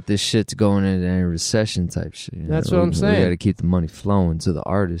don't want this shit to go into any recession type shit. That's what I'm saying. We got to keep the money flowing to the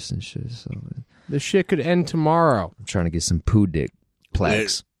artists and shit. So This shit could end tomorrow. I'm trying to get some poo dick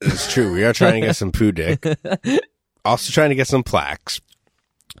plaques. It's true. We are trying to get some poo dick. Also trying to get some plaques.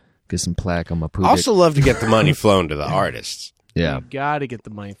 Get some plaque on my poo Also love to get the money flown to the artists. dick. Yeah. You got to get the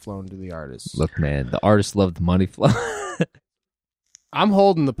money flown to the artists. Look, man, the artists love the money flow. I'm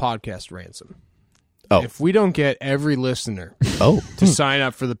holding the podcast ransom. Oh. If we don't get every listener Oh. to sign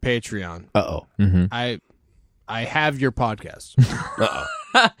up for the Patreon, Uh-oh. I have your podcast.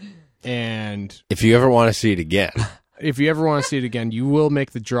 Uh-oh. And If you ever want to see it again. if you ever want to see it again, you will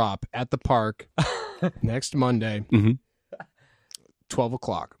make the drop at the park next Monday, Mhm. 12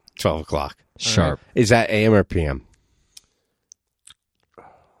 o'clock. 12 o'clock. Sharp. Is that AM or PM?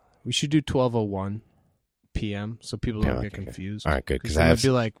 We should do 12:01 p.m. so people don't Yeah, get okay. confused. All right, good. Because Because I they have might be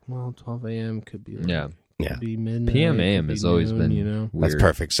like, well, 12 a.m. could be like, Yeah. Yeah. could be midnight. PM could AM be has always noon, been weird. That's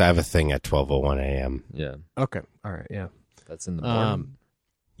perfect. So I have a thing at 12:01 AM. Yeah. Okay. All right. Yeah. That's in the morning.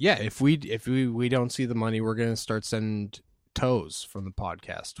 Yeah. If we don't see the money, we're gonna start sending toes from the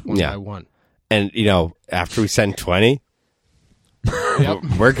podcast one Yeah. by one. And, after we send 20, Yep.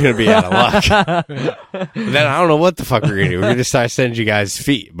 we're going to be out of luck. Then I don't know what the fuck we're going to do. We're going to start sending you guys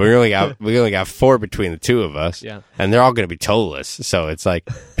feet. But we only got 4 between the two of us. Yeah. And they're all going to be toeless. So it's like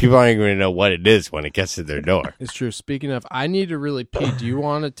people aren't even going to know what it is when it gets to their door. It's true. Speaking of, I need to really pee. Do you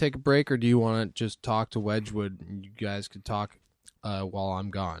want to take a break or do you want to just talk to Wedgwood and you guys could talk while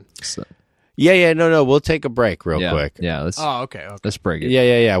I'm gone? So- Yeah. No. We'll take a break real yeah. quick. Yeah. Let's Oh, okay. let's break it.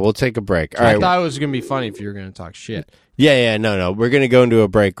 Yeah. We'll take a break. All I right. thought it was going to be funny if you were going to talk shit. Yeah. No. We're going to go into a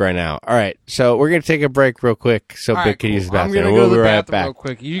break right now. All right. So we're going to take a break real quick so All Big right, can cool. use the I'm bathroom. going to go We'll to be the right bathroom back. real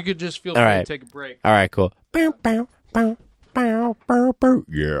quick. You could just feel All free right. to take a break. All right, cool.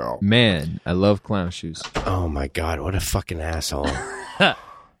 Yeah. Man, I love clown shoes. Oh my God, what a fucking asshole.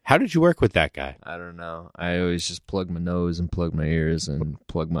 How did you work with that guy? I don't know. I always just plug my nose and plug my ears and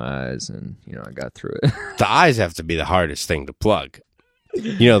plug my eyes, and I got through it. The eyes have to be the hardest thing to plug.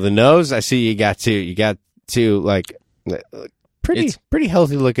 The nose, I see you got two like pretty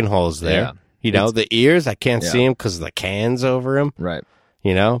healthy looking holes there. Yeah. The ears, I can't Yeah. see them because the can's over them, Right.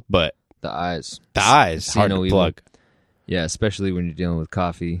 but The eyes. the eyes, See hard no to evil. plug. Yeah, especially when you're dealing with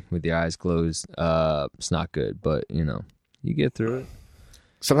coffee with your eyes closed. It's not good, but you get through it.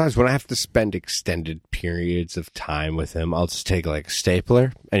 Sometimes when I have to spend extended periods of time with him, I'll just take like a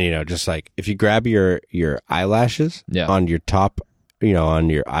stapler and, just like if you grab your eyelashes Yeah. on your top, on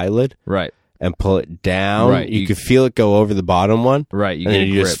your eyelid Right. and pull it down, Right, you you- can feel it go over the bottom one. Right. You And get then a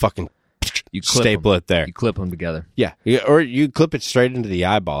you grip. just fucking You clip staple 'em. it there. You clip them together. Yeah. Or you clip it straight into the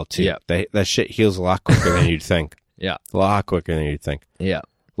eyeball too. Yeah. That shit heals a lot quicker than you'd think. Yeah. A lot quicker than you'd think. Yeah.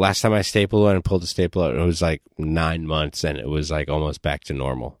 Last time I stapled one and pulled the staple out, it was like 9 months and it was like almost back to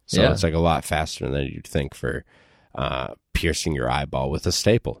normal. So Yeah. it's like a lot faster than you'd think for piercing your eyeball with a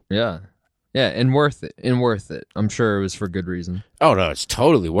staple. Yeah. Yeah, and worth it. I'm sure it was for good reason. Oh no, it's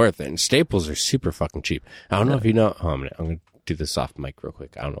totally worth it. And staples are super fucking cheap. I don't know if you know. Oh, I'm gonna do this off mic real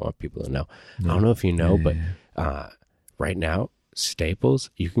quick. I don't want people to know. I don't know if you know, but right now, Staples,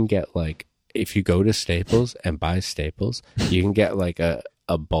 you can get like if you go to Staples and buy Staples, you can get like a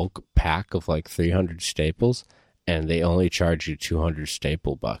bulk pack of like 300 staples, and they only charge you 200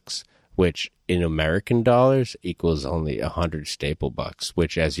 staple bucks, which in American dollars equals only 100 staple bucks,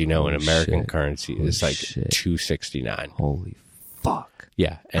 which, as you know, in American currency is like $2.69. Holy fuck.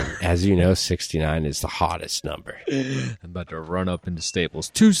 Yeah, and as you know, 69 is the hottest number. I'm about to run up into Staples.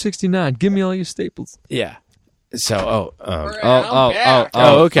 $2.69. Give me all your Staples. Yeah. So,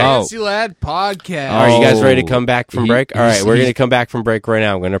 okay. Fancy Lad Podcast. Are you guys ready to come back from break? All right, he's- we're going to come back from break right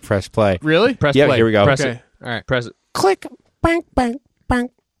now. I'm going to press play. Really? Press Yep, play. here we go. Press Okay. it. All right. Press it. Click. Bang, bang, bang,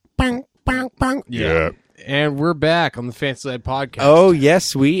 bang, bang, bang. Yeah. And we're back on the Fancy Lad Podcast. Oh,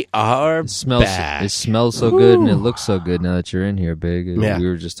 yes, we are It smells. back. It smells so good and it looks so good now that you're in here, Big. Yeah. We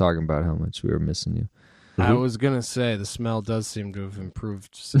were just talking about how much we were missing you. I was going to say the smell does seem to have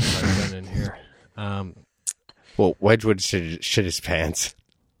improved since I've been in here. Well, Wedgwood shit his pants.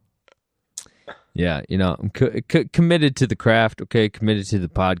 Yeah, I'm committed to the craft. Okay, committed to the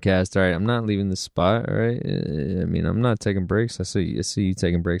podcast. All right, I'm not leaving the spot. All right, I mean, I'm not taking breaks. I see you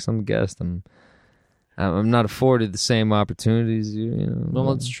taking breaks. I'm a guest. I'm not afforded the same opportunities.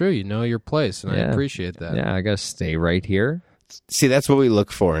 Well, it's true. You know your place, and I Yeah. appreciate that. Yeah, I gotta stay right here. See, that's what we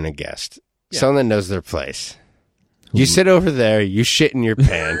look for in a guest. Yeah. Someone that knows their place. You sit over there, you shit in your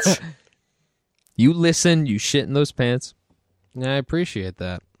pants. You listen. You shit in those pants. Yeah, I appreciate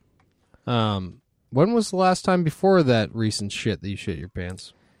that. When was the last time before that recent shit that you shit your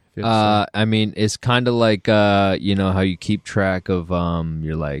pants? If you had to say. I mean, it's kind of like how you keep track of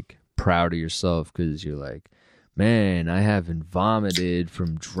you're like proud of yourself because you're like, man, I haven't vomited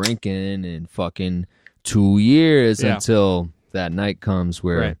from drinking in fucking 2 years Yeah. until that night comes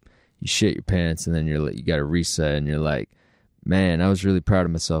where Right. you shit your pants and then you got to reset and you're like, man, I was really proud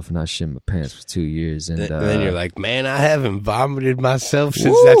of myself and I shit my pants for 2 years and then you're like, man, I haven't vomited myself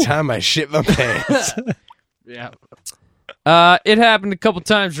since that time I shit my pants. Yeah. It happened a couple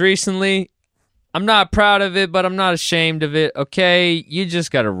times recently. I'm not proud of it, but I'm not ashamed of it. Okay, you just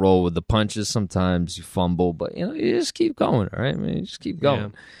got to roll with the punches. Sometimes you fumble, but you just keep going. All right, man, you just keep going. Yeah.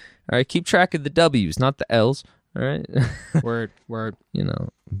 All right, keep track of the W's, not the L's. All right, Word.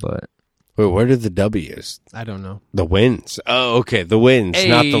 but Wait, where did the W's? I don't know. The wins. Oh, okay, the wins,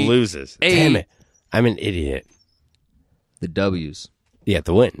 not the loses. Hey. Damn it. I'm an idiot. the W's, Yeah,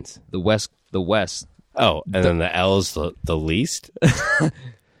 the wins. the West. Oh, and then the L's the least?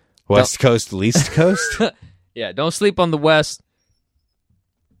 West Coast, least coast? Yeah, don't sleep on the West.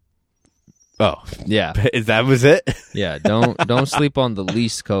 Oh, Yeah, that was it? yeah, don't sleep on the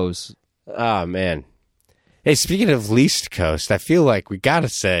least coast. Oh, man. Hey, speaking of least coast, I feel like we got to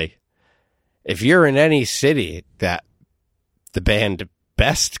say, if you're in any city that the band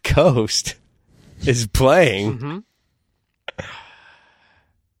Best Coast is playing,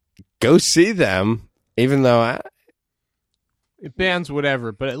 go see them, even though Bands,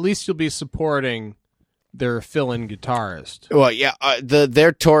 whatever, but at least you'll be supporting their fill-in guitarist. well, yeah,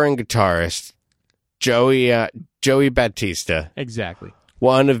 their touring guitarist, Joey Batista, Exactly.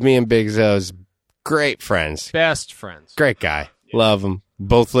 one of me and Big Zo's great friends, Best friends. great guy, love him.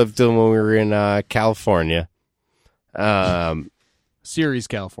 Both lived with him when we were in California. Ceres,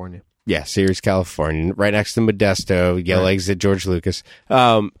 California. Yeah, Ceres, California, right next to Modesto, yell exit George Lucas.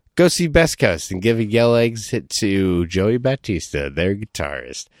 Go see Best Coast and give a yell exit to Joey Batista, their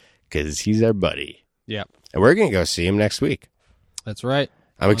guitarist, because he's our buddy. Yeah, And we're going to go see him next week. that's right.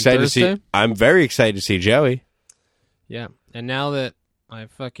 I'm On excited Thursday? to see. I'm very excited to see Joey. Yeah, and now that I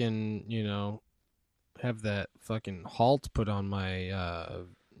fucking, have that fucking halt put on my,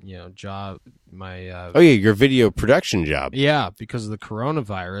 job, my, Oh yeah, your video production job. yeah, because of the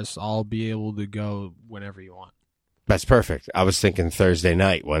coronavirus, I'll be able to go whenever you want. That's perfect. I was thinking Thursday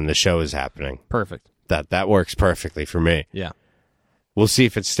night when the show is happening. Perfect. That works perfectly for me. Yeah. We'll see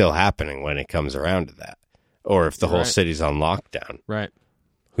if it's still happening when it comes around to that, or if the whole Right. city's on lockdown. Right.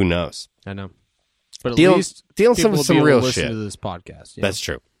 Who knows? I know. But at Dealing least some people with will some be able real to listen shit. to this podcast. Yeah. That's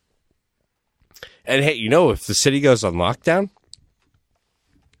true. And hey, if the city goes on lockdown,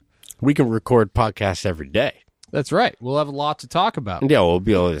 we can record podcasts every day. That's right. We'll have a lot to talk about. And yeah, we'll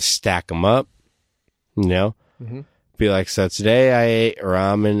be able to stack them up. Be like, so today I ate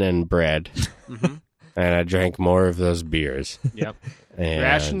ramen and bread, and I drank more of those beers. Yep. And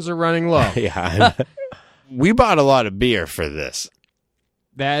Rations are running low. yeah, we bought a lot of beer for this.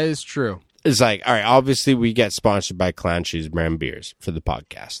 That is true. It's like, all right, obviously we get sponsored by Clown Shoes brand beers for the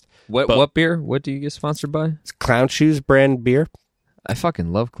podcast. What beer? What do you get sponsored by? It's Clown Shoes brand beer, I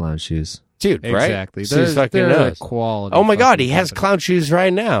fucking love clown shoes. dude. Right? Exactly. So he's fucking they're knows. a quality. Oh my God, fucking he has company. Clown Shoes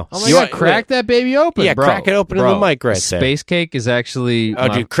right now. Oh my You God, want- crack that baby open. Yeah, bro. crack it open in the mic right there. Space cake is actually Oh,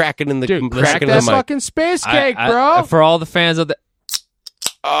 dude, crack it in the Dude, crack crack it in that the mic. fucking space cake, bro. For all the fans of the,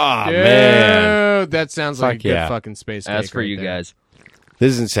 Oh Dude, man, that sounds like Fuck a good yeah. fucking space cake. that's for right you there. guys.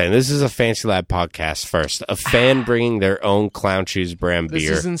 This is insane. This is a Fancy Lab podcast first. A fan bringing their own Clown Shoes brand This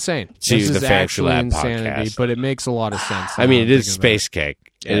beer. is insane. to This the is Fancy actually Lab insanity, podcast. but it makes a lot of sense. I mean, it now is I'm thinking space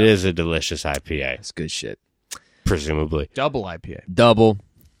cake. Yeah. It is a delicious IPA, That's good shit. presumably. about it. Double IPA. Double.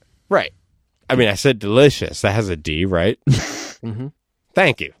 Right. I mean, I said delicious. That has a D, right? Mm-hmm.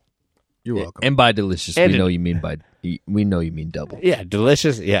 Thank you. You're welcome. And by delicious, And we it- know you mean double. Yeah,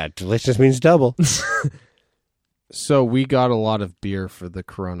 delicious. Yeah, delicious means double. So we got a lot of beer for the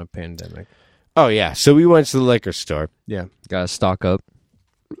Corona pandemic. Oh, yeah. So we went to the liquor store. Yeah. Gotta stock up.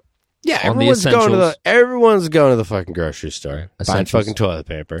 Yeah, On the everyone's going to the fucking grocery store. Buying Essentials. fucking toilet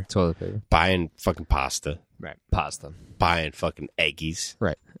paper. Toilet paper. Buying fucking pasta. Pasta. Buying fucking eggies.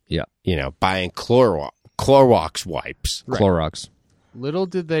 Right. Yeah. You know, buying Clorox wipes. Right. Clorox. Little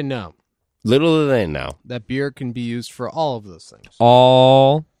did they know Little do they know. that beer can be used for all of those things.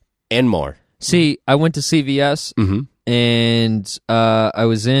 All. And more. See, I went to CVS Mm-hmm. and I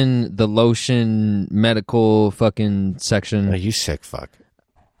was in the lotion medical fucking Are section. you sick fuck?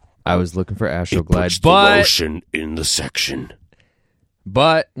 I was looking for It puts Astroglide, the but lotion in the section.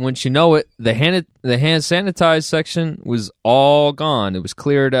 once you know it, the hand sanitized section was all gone. It was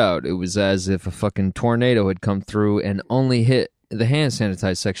cleared out. It was as if a fucking tornado had come through and only hit the hand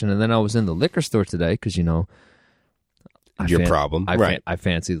sanitized section. And then I was in the liquor store today because Your problem. Right. I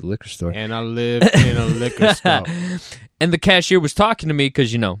fancy the liquor store. And I live in a liquor store. And the cashier was talking to me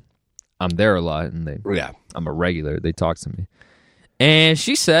because I'm there a lot and Yeah. I'm a regular. They talk to me. And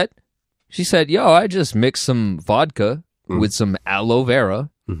she said, yo, I just mixed some vodka with some aloe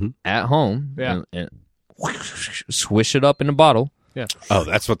vera at home Yeah. and swish it up in a bottle. Yeah. Oh,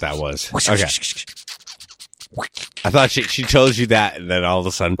 that's what that was. Okay. I thought she told you that, and then all of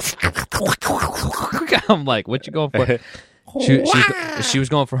a sudden, I'm like, what you going for? She was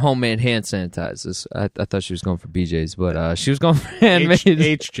going for homemade hand sanitizers. I thought she was going for BJ's, but she was going for handmade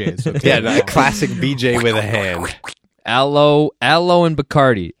HJs. Okay. yeah, no, classic BJ with a hand. aloe and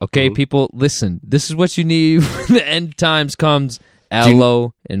Bacardi. Okay, people, listen. This is what you need when the end times comes.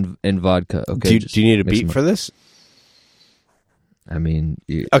 Aloe and vodka. Okay, Do you need a mix beat them for this? up. I mean,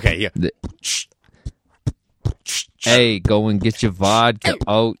 Okay, yeah. hey, go and get your vodka.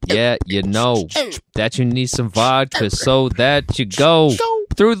 Oh yeah, you know that you need some vodka so that you go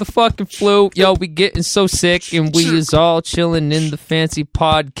through the fucking flu. Yo, we getting so sick and we is all chilling in the fancy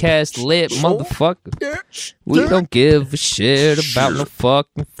podcast lit motherfucker. We don't give a shit about no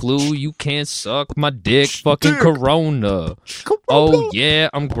fucking flu. You can't suck my dick, fucking Corona. Oh yeah,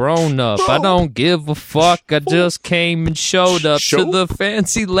 I'm grown up. I don't give a fuck. I just came and showed up to the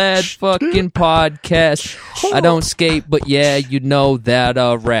Fancy Lad fucking podcast. I don't skate, but yeah, you know that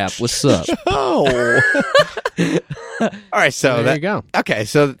rap. What's up? Oh. All right, so There you go. Okay,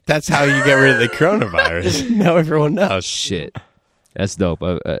 so that's how you get rid of the coronavirus. Now everyone knows. Shit, that's dope.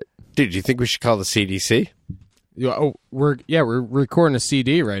 Dude, do you think we should call the CDC? Yeah, oh, we're recording a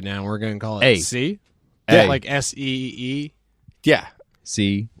CD right now. We're gonna call it Hey. C. Hey. Like SEE. Yeah.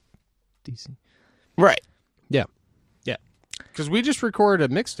 See, DC. Right. Yeah. Because we just recorded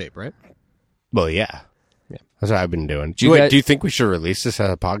a mixtape, right? Well, yeah. Yeah. That's what I've been doing. you Wait, guys- do you think we should release this as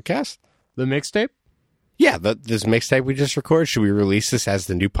a podcast? The mixtape. Yeah, this mixtape we just recorded. Should we release this as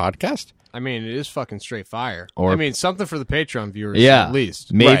the new podcast? I mean, it is fucking straight fire. Or- I mean, something for the Patreon viewers, Yeah, at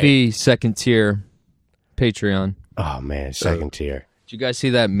least. maybe second tier Patreon. Oh man, second tier. Did you guys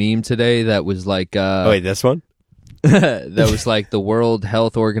see that meme today? That was like, Oh wait, this one? that was like the World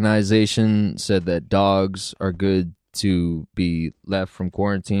Health Organization said that dogs are good to be left from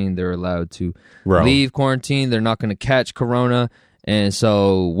quarantine. They're allowed to Roam. leave quarantine. They're not going to catch corona. And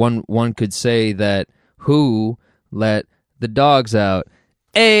so one could say that who let the dogs out?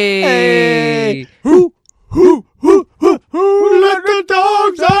 Hey! Who let the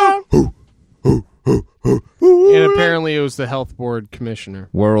dogs out? And apparently, it was the health board commissioner.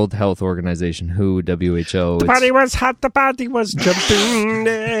 World Health Organization, WHO, WHO. The party was hot, the party was jumping.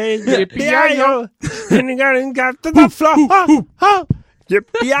 Yippee-yi-yo. And you got to the floor.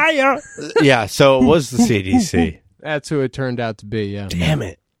 Yippee-yi-yo. Yeah, so it was the CDC. That's who it turned out to be. Yeah. Damn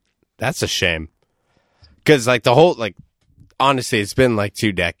it. That's a shame. Because, like, the whole, like, honestly, it's been like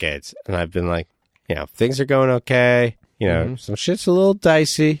 2 decades. And I've been like, you know, things are going okay. You know, some shit's a little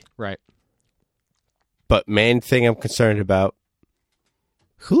dicey. Right. But main thing I'm concerned about,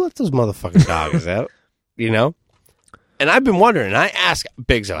 who let those motherfucking dogs out? You know? And I've been wondering, I ask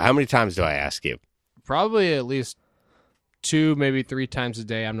Big Zo, how many times do I ask you? Probably at least 2, maybe 3 times a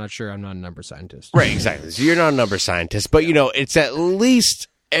day. I'm not sure. I'm not a number scientist. Right, exactly. So you're not a number scientist, but you know, it's at least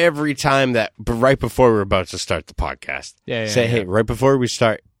every time that right before we're about to start the podcast. Yeah, Say, hey, right before we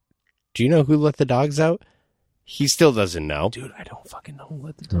start, do you know who let the dogs out? He still doesn't know. Dude, I don't fucking know.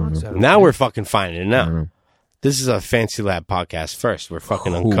 Let the dogs out. Now we're fucking finding I out. don't know. This is a Fancy Lab podcast first. We're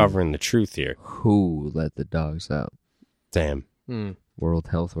fucking uncovering the truth here. Who let the dogs out? Damn. World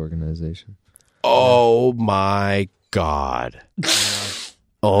Health Organization. Oh my God.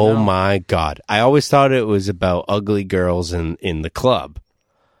 Oh my God. I always thought it was about ugly girls in the club.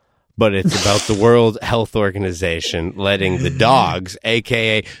 But it's about the World Health Organization letting the dogs,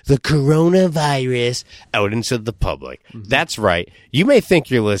 a.k.a. the coronavirus, out into the public. That's right. You may think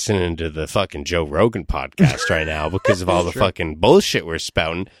you're listening to the fucking Joe Rogan podcast right now because of all the fucking bullshit we're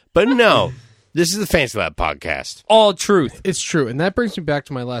spouting. But no, this is the Fancy Lab podcast. All truth. It's true, and that brings me back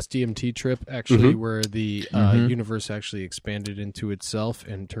to my last DMT trip, actually, where the universe actually expanded into itself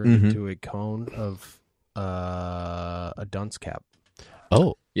and turned into a cone of a dunce cap.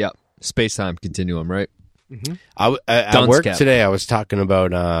 Oh. Yep. Space-time continuum, right? At Dunce work cap. today, I was talking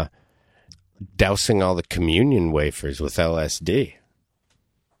about dousing all the communion wafers with LSD.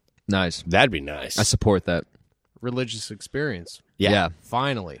 Nice. That'd be nice. I support that. Religious experience. Yeah.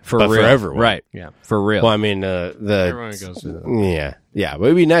 Finally. For But for real. everyone. Right. Yeah. For real. Well, I mean, Everyone goes through that. yeah. But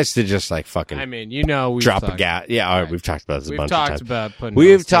it'd be nice to just like fucking I mean, you know, we've drop a talked, gas. Yeah, all right, we've talked about this a We've bunch of talked times. about putting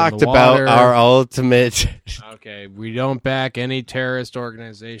We've LSD in talked the about water. our ultimate. Okay, we don't back any terrorist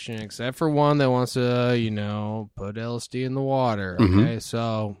organization except for one that wants to, put LSD in the water. Okay,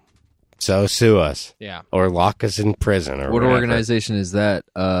 so So sue us yeah, or lock us in prison or what whatever. organization is that?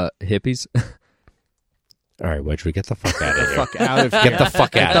 Hippies? All right, Wedge, we get the fuck out of here. fuck out of here. Get the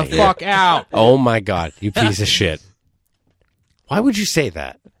fuck out Get of the here. fuck out. Oh my God, you piece of shit. Why would you say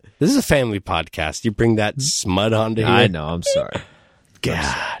that? This is a family podcast. You bring that smut onto here. I know. I'm sorry.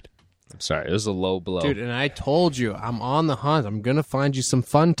 God. I'm sorry. It was a low blow. Dude, and I told you, I'm on the hunt. I'm gonna find you some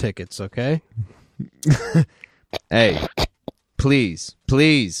fun tickets, okay? Hey, please.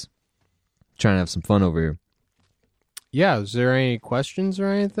 Trying to have some fun over here. Yeah, is there any questions or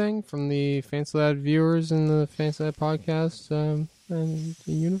anything from the Fancy Lad viewers in the Fancy Lad podcast and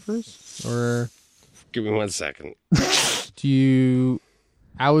the universe? Or Give me 1 second. do you...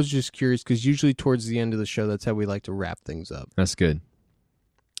 I was just curious, because usually towards the end of the show, that's how we like to wrap things up. That's good.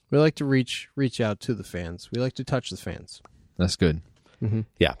 We like to reach out to the fans. We like to touch the fans. That's good.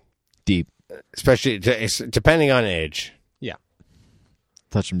 Yeah. Deep. Especially depending on age. Yeah.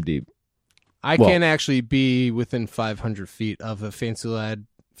 Touch them deep. I Well- can't actually be within 500 feet of a Fancy Lad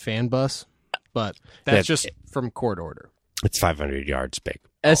fan bus, but that's Yeah. just from court order. It's 500 yards big.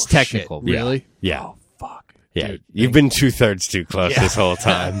 That's technical. Shit, really? Yeah. Oh, fuck. Yeah. Dude, You've been 2/3 too close this whole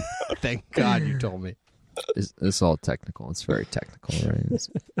time. thank God you told me. It's all technical. It's very technical, right?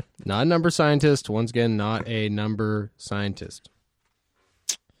 Not a number scientist. Once again, not a number scientist.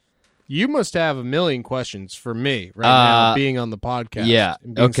 You must have a million questions for me right now, being on the podcast. yeah,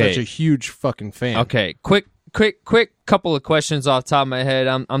 and being okay. such a huge fucking fan. Okay, quick couple of questions off the top of my head.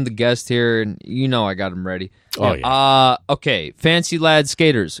 I'm the guest here, and you know I got them ready. Oh, yeah. Okay, Fancy Lad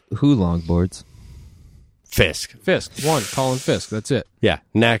skaters. Who longboards? Fisk. Fisk, one. Colin Fisk. That's it. Yeah.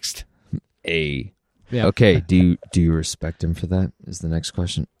 Next. A. Yeah. Okay, do you respect him for that? Is the next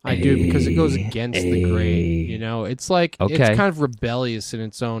question. I do, because it goes against the grain. You know, it's like, Okay. it's kind of rebellious in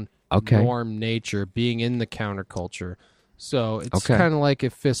its own Okay. norm nature, being in the counterculture. So it's Okay. kind of like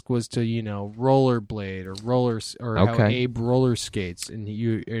if Fisk was to, rollerblade or how Okay. Abe roller skates, and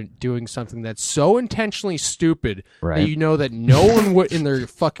you are doing something that's so intentionally stupid Right. that you know that no one would in their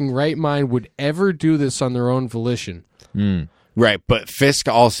fucking right mind would ever do this on their own volition. Right. But Fisk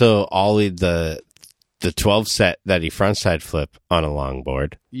also ollied the 12 set that he frontside flip on a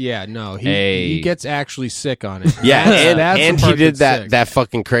longboard. Yeah, no, Hey. he gets actually sick on it. Yeah, That's the and he part did that's sick. that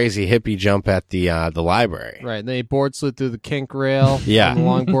fucking crazy hippie jump at the library. Right, and they board slid through the kink rail Yeah. on the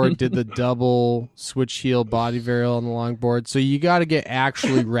longboard, did the double switch heel body varial on the longboard. So you got to get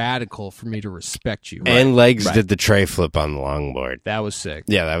actually radical for me to respect you. And Legs did the tray flip on the longboard. That was sick.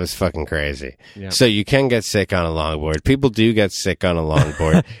 Yeah, that was fucking crazy. Yeah. So you can get sick on a longboard. People do get sick on a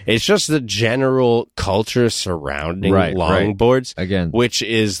longboard. It's just the general culture surrounding Right, right. longboards, Again. which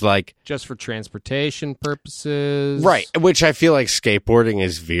is like Just for transportation purposes. right, which I feel like skateboarding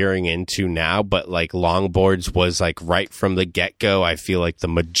is veering into now, but like longboards was like right from the get-go. I feel like the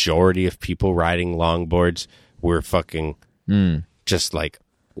majority of people riding longboards were fucking just like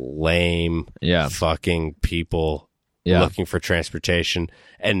lame Yeah. fucking people Yeah. looking for transportation,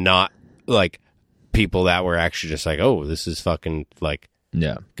 and not like people that were actually just like, oh, this is fucking like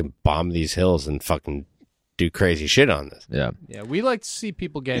Yeah. can bomb these hills and fucking do crazy shit on this. Yeah. Yeah, we like to see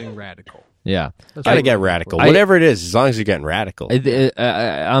people getting radical. Yeah. That's Gotta what get we're looking radical, for. whatever it is, as long as you're getting radical.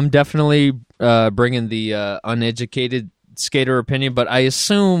 I'm definitely bringing the uneducated skater opinion, but I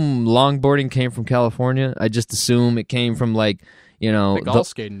assume longboarding came from California. I just assume it came from like, you know, Like all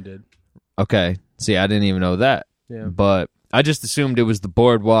skating did. okay. See, I didn't even know that. Yeah. But I just assumed it was the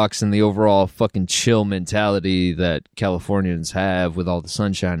boardwalks and the overall fucking chill mentality that Californians have with all the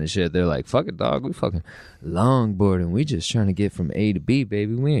sunshine and shit. They're like, fuck it, dog. We fucking longboarding. We just trying to get from A to B,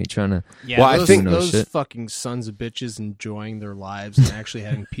 baby. We ain't trying to. Yeah, Well, I those, think- those shit. fucking sons of bitches enjoying their lives and actually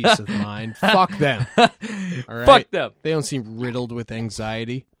having peace of mind. Fuck them. All right? Fuck them. They don't seem riddled with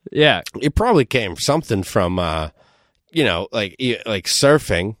anxiety. Yeah. It probably came something from, you know, like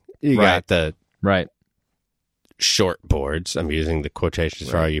surfing. You Right. got the Right. short boards. I'm using the quotations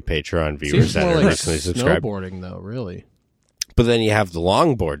for all you Patreon viewers Seems that more are like recently subscribed. snowboarding, though, really. But then you have the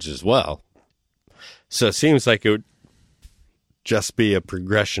longboards as well. So it seems like it would just be a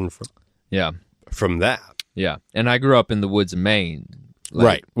progression Yeah. from that. Yeah. And I grew up in the woods of Maine. Like,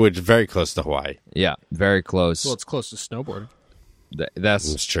 Right, which is very close to Hawaii. Yeah. Very close. Well, it's close to snowboarding. That's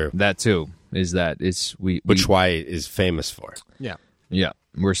That's true. that too. Is that it's we Which Hawaii is famous for. Yeah. yeah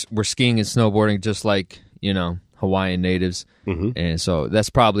we're skiing and snowboarding just like, you know, Hawaiian natives, and so that's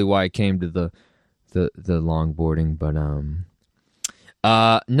probably why I came to the longboarding. But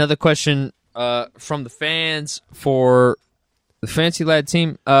another question from the fans for the Fancy Lad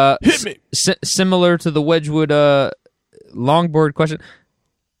team. Hit me. Similar to the Wedgwood longboard question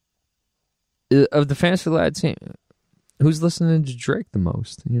of the Fancy Lad team. Who's listening to Drake the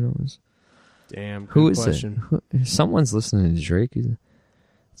most? You know, Damn, good who is question. it? Someone's listening to Drake. He's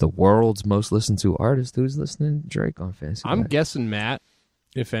the world's most listened to artist. Who's listening to Drake on Fancy I'm Lad? guessing Matt,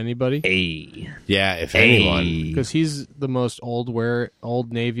 if anybody. Hey. Yeah, if anyone. Because he's the most old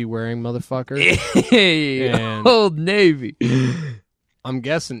Navy wearing motherfucker. Hey, And- Old Navy. I'm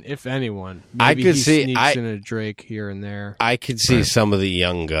guessing, if anyone. I Maybe could he see- sneaks I- in a Drake here and there. I could see some of the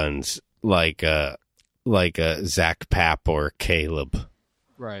young guns like Zach Papp or Caleb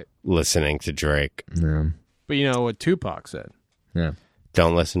Right. listening to Drake. Yeah. But you know what Tupac said? Yeah.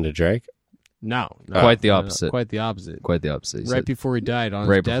 Don't listen to Drake? No. Quite the opposite. Quite the opposite. Quite the opposite. He Right said- before he died on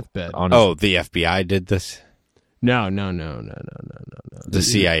right his before- deathbed. on his- Oh, the FBI did this? No. The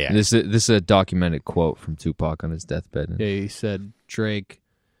CIA. This is a documented quote from Tupac on his deathbed. Yeah, he said, Drake,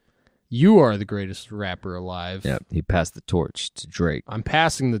 you are the greatest rapper alive. Yeah, he passed the torch to Drake. I'm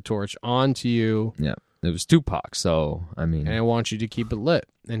passing the torch on to you, Yeah, it was Tupac. So I mean, and I want you to keep it lit.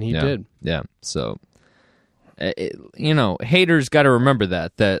 And he yeah, did. Yeah. So, you know, haters got to remember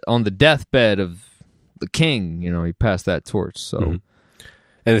that on the deathbed of the king, you know, he passed that torch. So,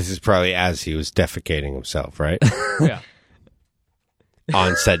 And this is probably as he was defecating himself, right? Yeah,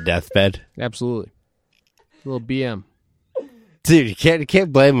 On said deathbed. absolutely. A little BM. Dude, you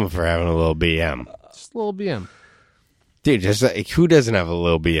can't blame him for having a little BM. Just a little BM Dude, just like, who doesn't have a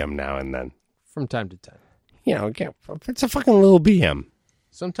little BM now and then? from time to time. You know, it's a fucking little BM.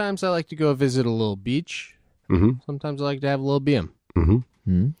 Sometimes I like to go visit a little beach. Mm-hmm. Sometimes I like to have a little BM.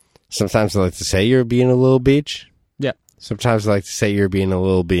 Mm-hmm. Sometimes I like to say you're being a little beach. Yeah. Sometimes I like to say you're being a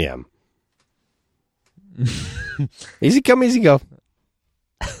little BM. Easy come, easy go.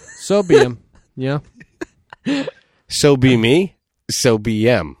 So BM. Yeah. So be me, so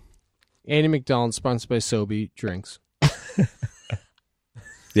BM. Andy McDonald, sponsored by Sobe Drinks.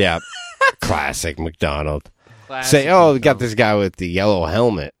 Yeah. Classic McDonald. Say, oh, we got this guy with the yellow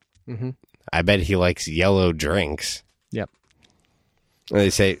helmet. Mhm. I bet he likes yellow drinks. Yep. And they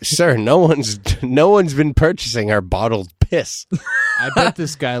say, sir, no one's been purchasing our bottled piss. I bet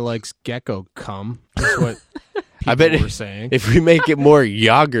this guy likes gecko cum. That's what people I bet were saying. if we make it more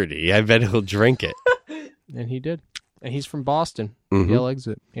yogurty, I bet he'll drink it. And he did. And he's from Boston. Mhm. Yell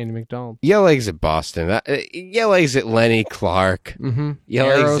exit. Andy McDonald. Yell exit Boston. Yell exit Lenny Clark. Mm-hmm.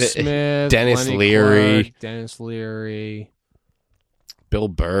 Yell exit Aerosmith. Dennis Lenny Leary. Clark, Dennis Leary. Bill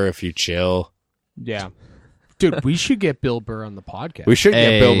Burr, if you chill. Yeah. Dude, we should get Bill Burr on the podcast. We should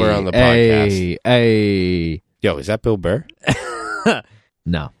get Bill Burr on the podcast. Hey, Yo, is that Bill Burr?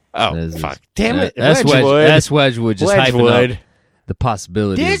 no. Oh, This is- fuck. Damn it. That's Wedgwood. That's Wedgwood just hyping Wedgwood. up the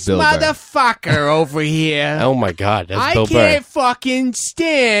possibility This of Bill Burr. motherfucker over here. Oh, my God. That's I Bill can't Burr. fucking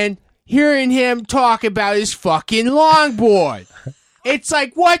stand hearing him talk about his fucking longboard. It's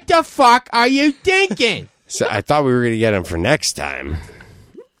like, what the fuck are you thinking? So I thought we were going to get him for next time.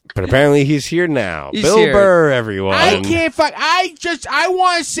 But apparently he's here now. He's Bill here. Burr, everyone. I can't fuck. I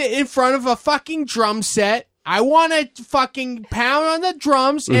want to sit in front of a fucking drum set. I want to fucking pound on the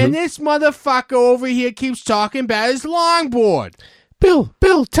drums, and this motherfucker over here keeps talking about his longboard. Bill,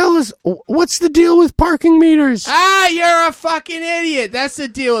 tell us, what's the deal with parking meters? Ah, you're a fucking idiot. That's the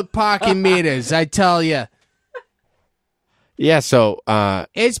deal with parking meters, I tell you. Yeah, so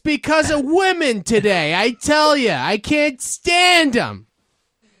It's because of women today. I tell you, I can't stand them.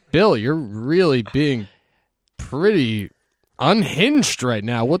 Bill, you're really being pretty unhinged right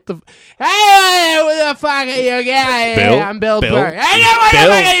now. What the? Hey, what the fuck are you guys? Bill, I'm Bill Bill, Burr. I know what the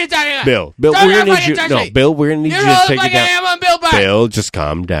fuck are you talking about? Bill, Don't we're gonna fucking need you. touch No, me. Bill, we're gonna need You you know to the take fuck it down. I am. I'm Bill Burr. Bill, just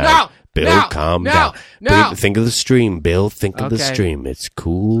calm down. No, Bill, no, calm no, down. no. Think of the stream, Bill. Think of the Okay. stream. It's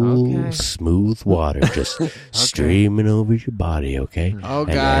cool, Okay. smooth water just streaming over your body, okay? Oh,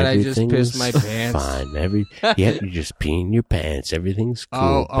 And God, I just everything's pissed my pants. Fine. You're just peeing your pants. Everything's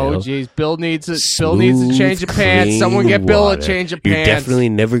cool, Oh, Bill. jeez. Bill needs a change of Smooth, pants. Someone get clean Bill a water. change of You're pants. definitely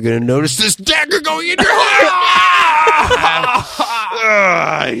never going to notice this dagger going in your heart.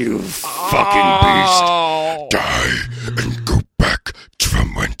 You fucking beast. Die and go back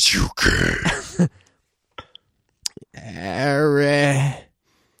from whence you came.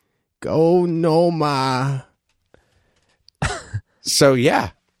 Go no ma. So, yeah.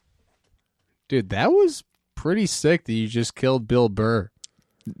 Dude, that was pretty sick that you just killed Bill Burr.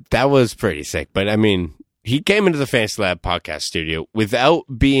 That was pretty sick. But, I mean, he came into the Fantasy Lab podcast studio without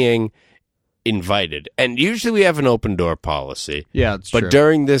being invited. And usually we have an open door policy. Yeah, it's But true.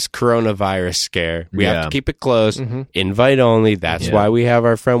 during this coronavirus scare, we have Yeah. to keep it closed, Mm-hmm. invite only. That's Yeah. why we have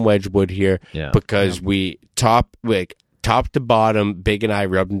our friend Wedgwood here, Yeah. because we top to bottom, Big and I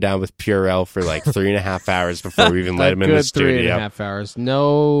rubbed him down with Purell for like 3.5 hours before we even let a him in the good studio. 3.5 hours.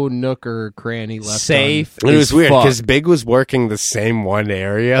 No nook or cranny left. Safe. And it was as weird fuck. because Big was working the same one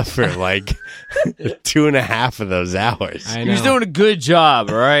area for like 2.5 of those hours. I He know. was doing a good job,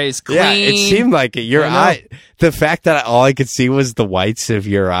 all right? It's clean. Yeah, it seemed like it. Your I know. eye, the fact that all I could see was the whites of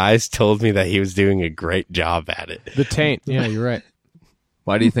your eyes told me that he was doing a great job at it. The taint. Yeah, you're right.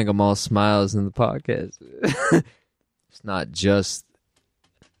 Why do you think I'm all smiles in the podcast? It's not just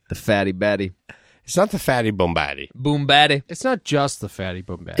the fatty batty. It's not the fatty bombati. Boom batty. It's not just the fatty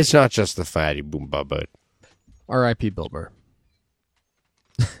bombast. It's not just the fatty boomba, but R.I.P. Bill Burr.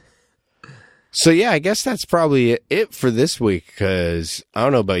 so yeah, I guess that's probably it for this week. Because I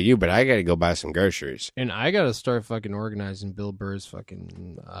don't know about you, but I got to go buy some groceries. And I got to start fucking organizing Bill Burr's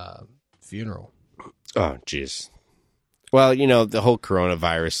fucking funeral. Oh, jeez. Well, you know, the whole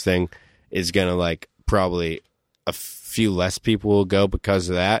coronavirus thing is gonna like probably a few less people will go because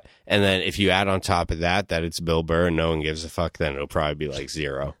of that, and then if you add on top of that it's Bill Burr and no one gives a fuck, then it'll probably be like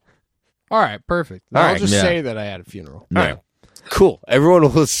 0. All right, perfect. All I'll right, just yeah. say that I had a funeral. All right, cool. Everyone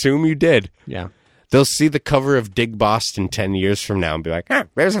will assume you did. Yeah. They'll see the cover of Dig Boston 10 years from now and be like,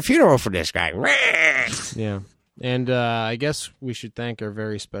 there's a funeral for this guy. Yeah. And I guess we should thank our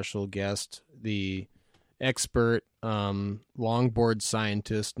very special guest, the expert longboard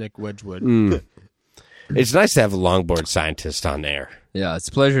scientist, Nick Wedgwood. It's nice to have a longboard scientist on there. Yeah, it's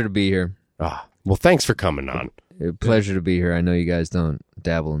a pleasure to be here. Well, thanks for coming on. A pleasure to be here. I know you guys don't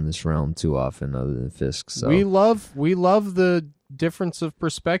dabble in this realm too often other than Fisk. So We love the difference of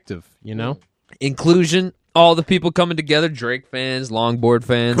perspective, you know? inclusion, all the people coming together, Drake fans, longboard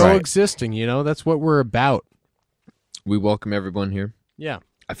fans. Coexisting, you know? That's what we're about. We welcome everyone here. Yeah.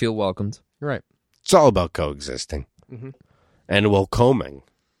 I feel welcomed. Right. It's all about coexisting and welcoming.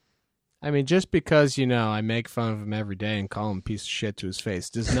 I mean, just because, you know, I make fun of him every day and call him a piece of shit to his face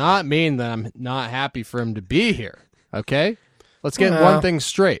does not mean that I'm not happy for him to be here. Okay? Let's get Well, one thing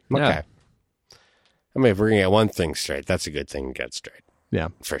straight. Okay. Yeah. I mean, if we're going to get one thing straight, that's a good thing to get straight. Yeah.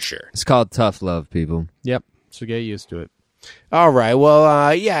 For sure. It's called tough love, people. Yep. So get used to it. All right.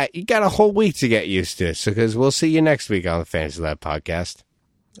 Well, yeah, you got a whole week to get used to it. So, because we'll see you next week on the Fantasy Lab podcast.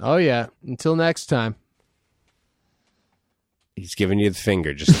 Oh, yeah. Until next time. He's giving you the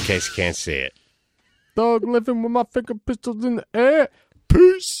finger just in case you can't see it. Dog living with my finger pistols in the air.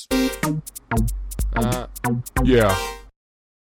 Peace. Yeah.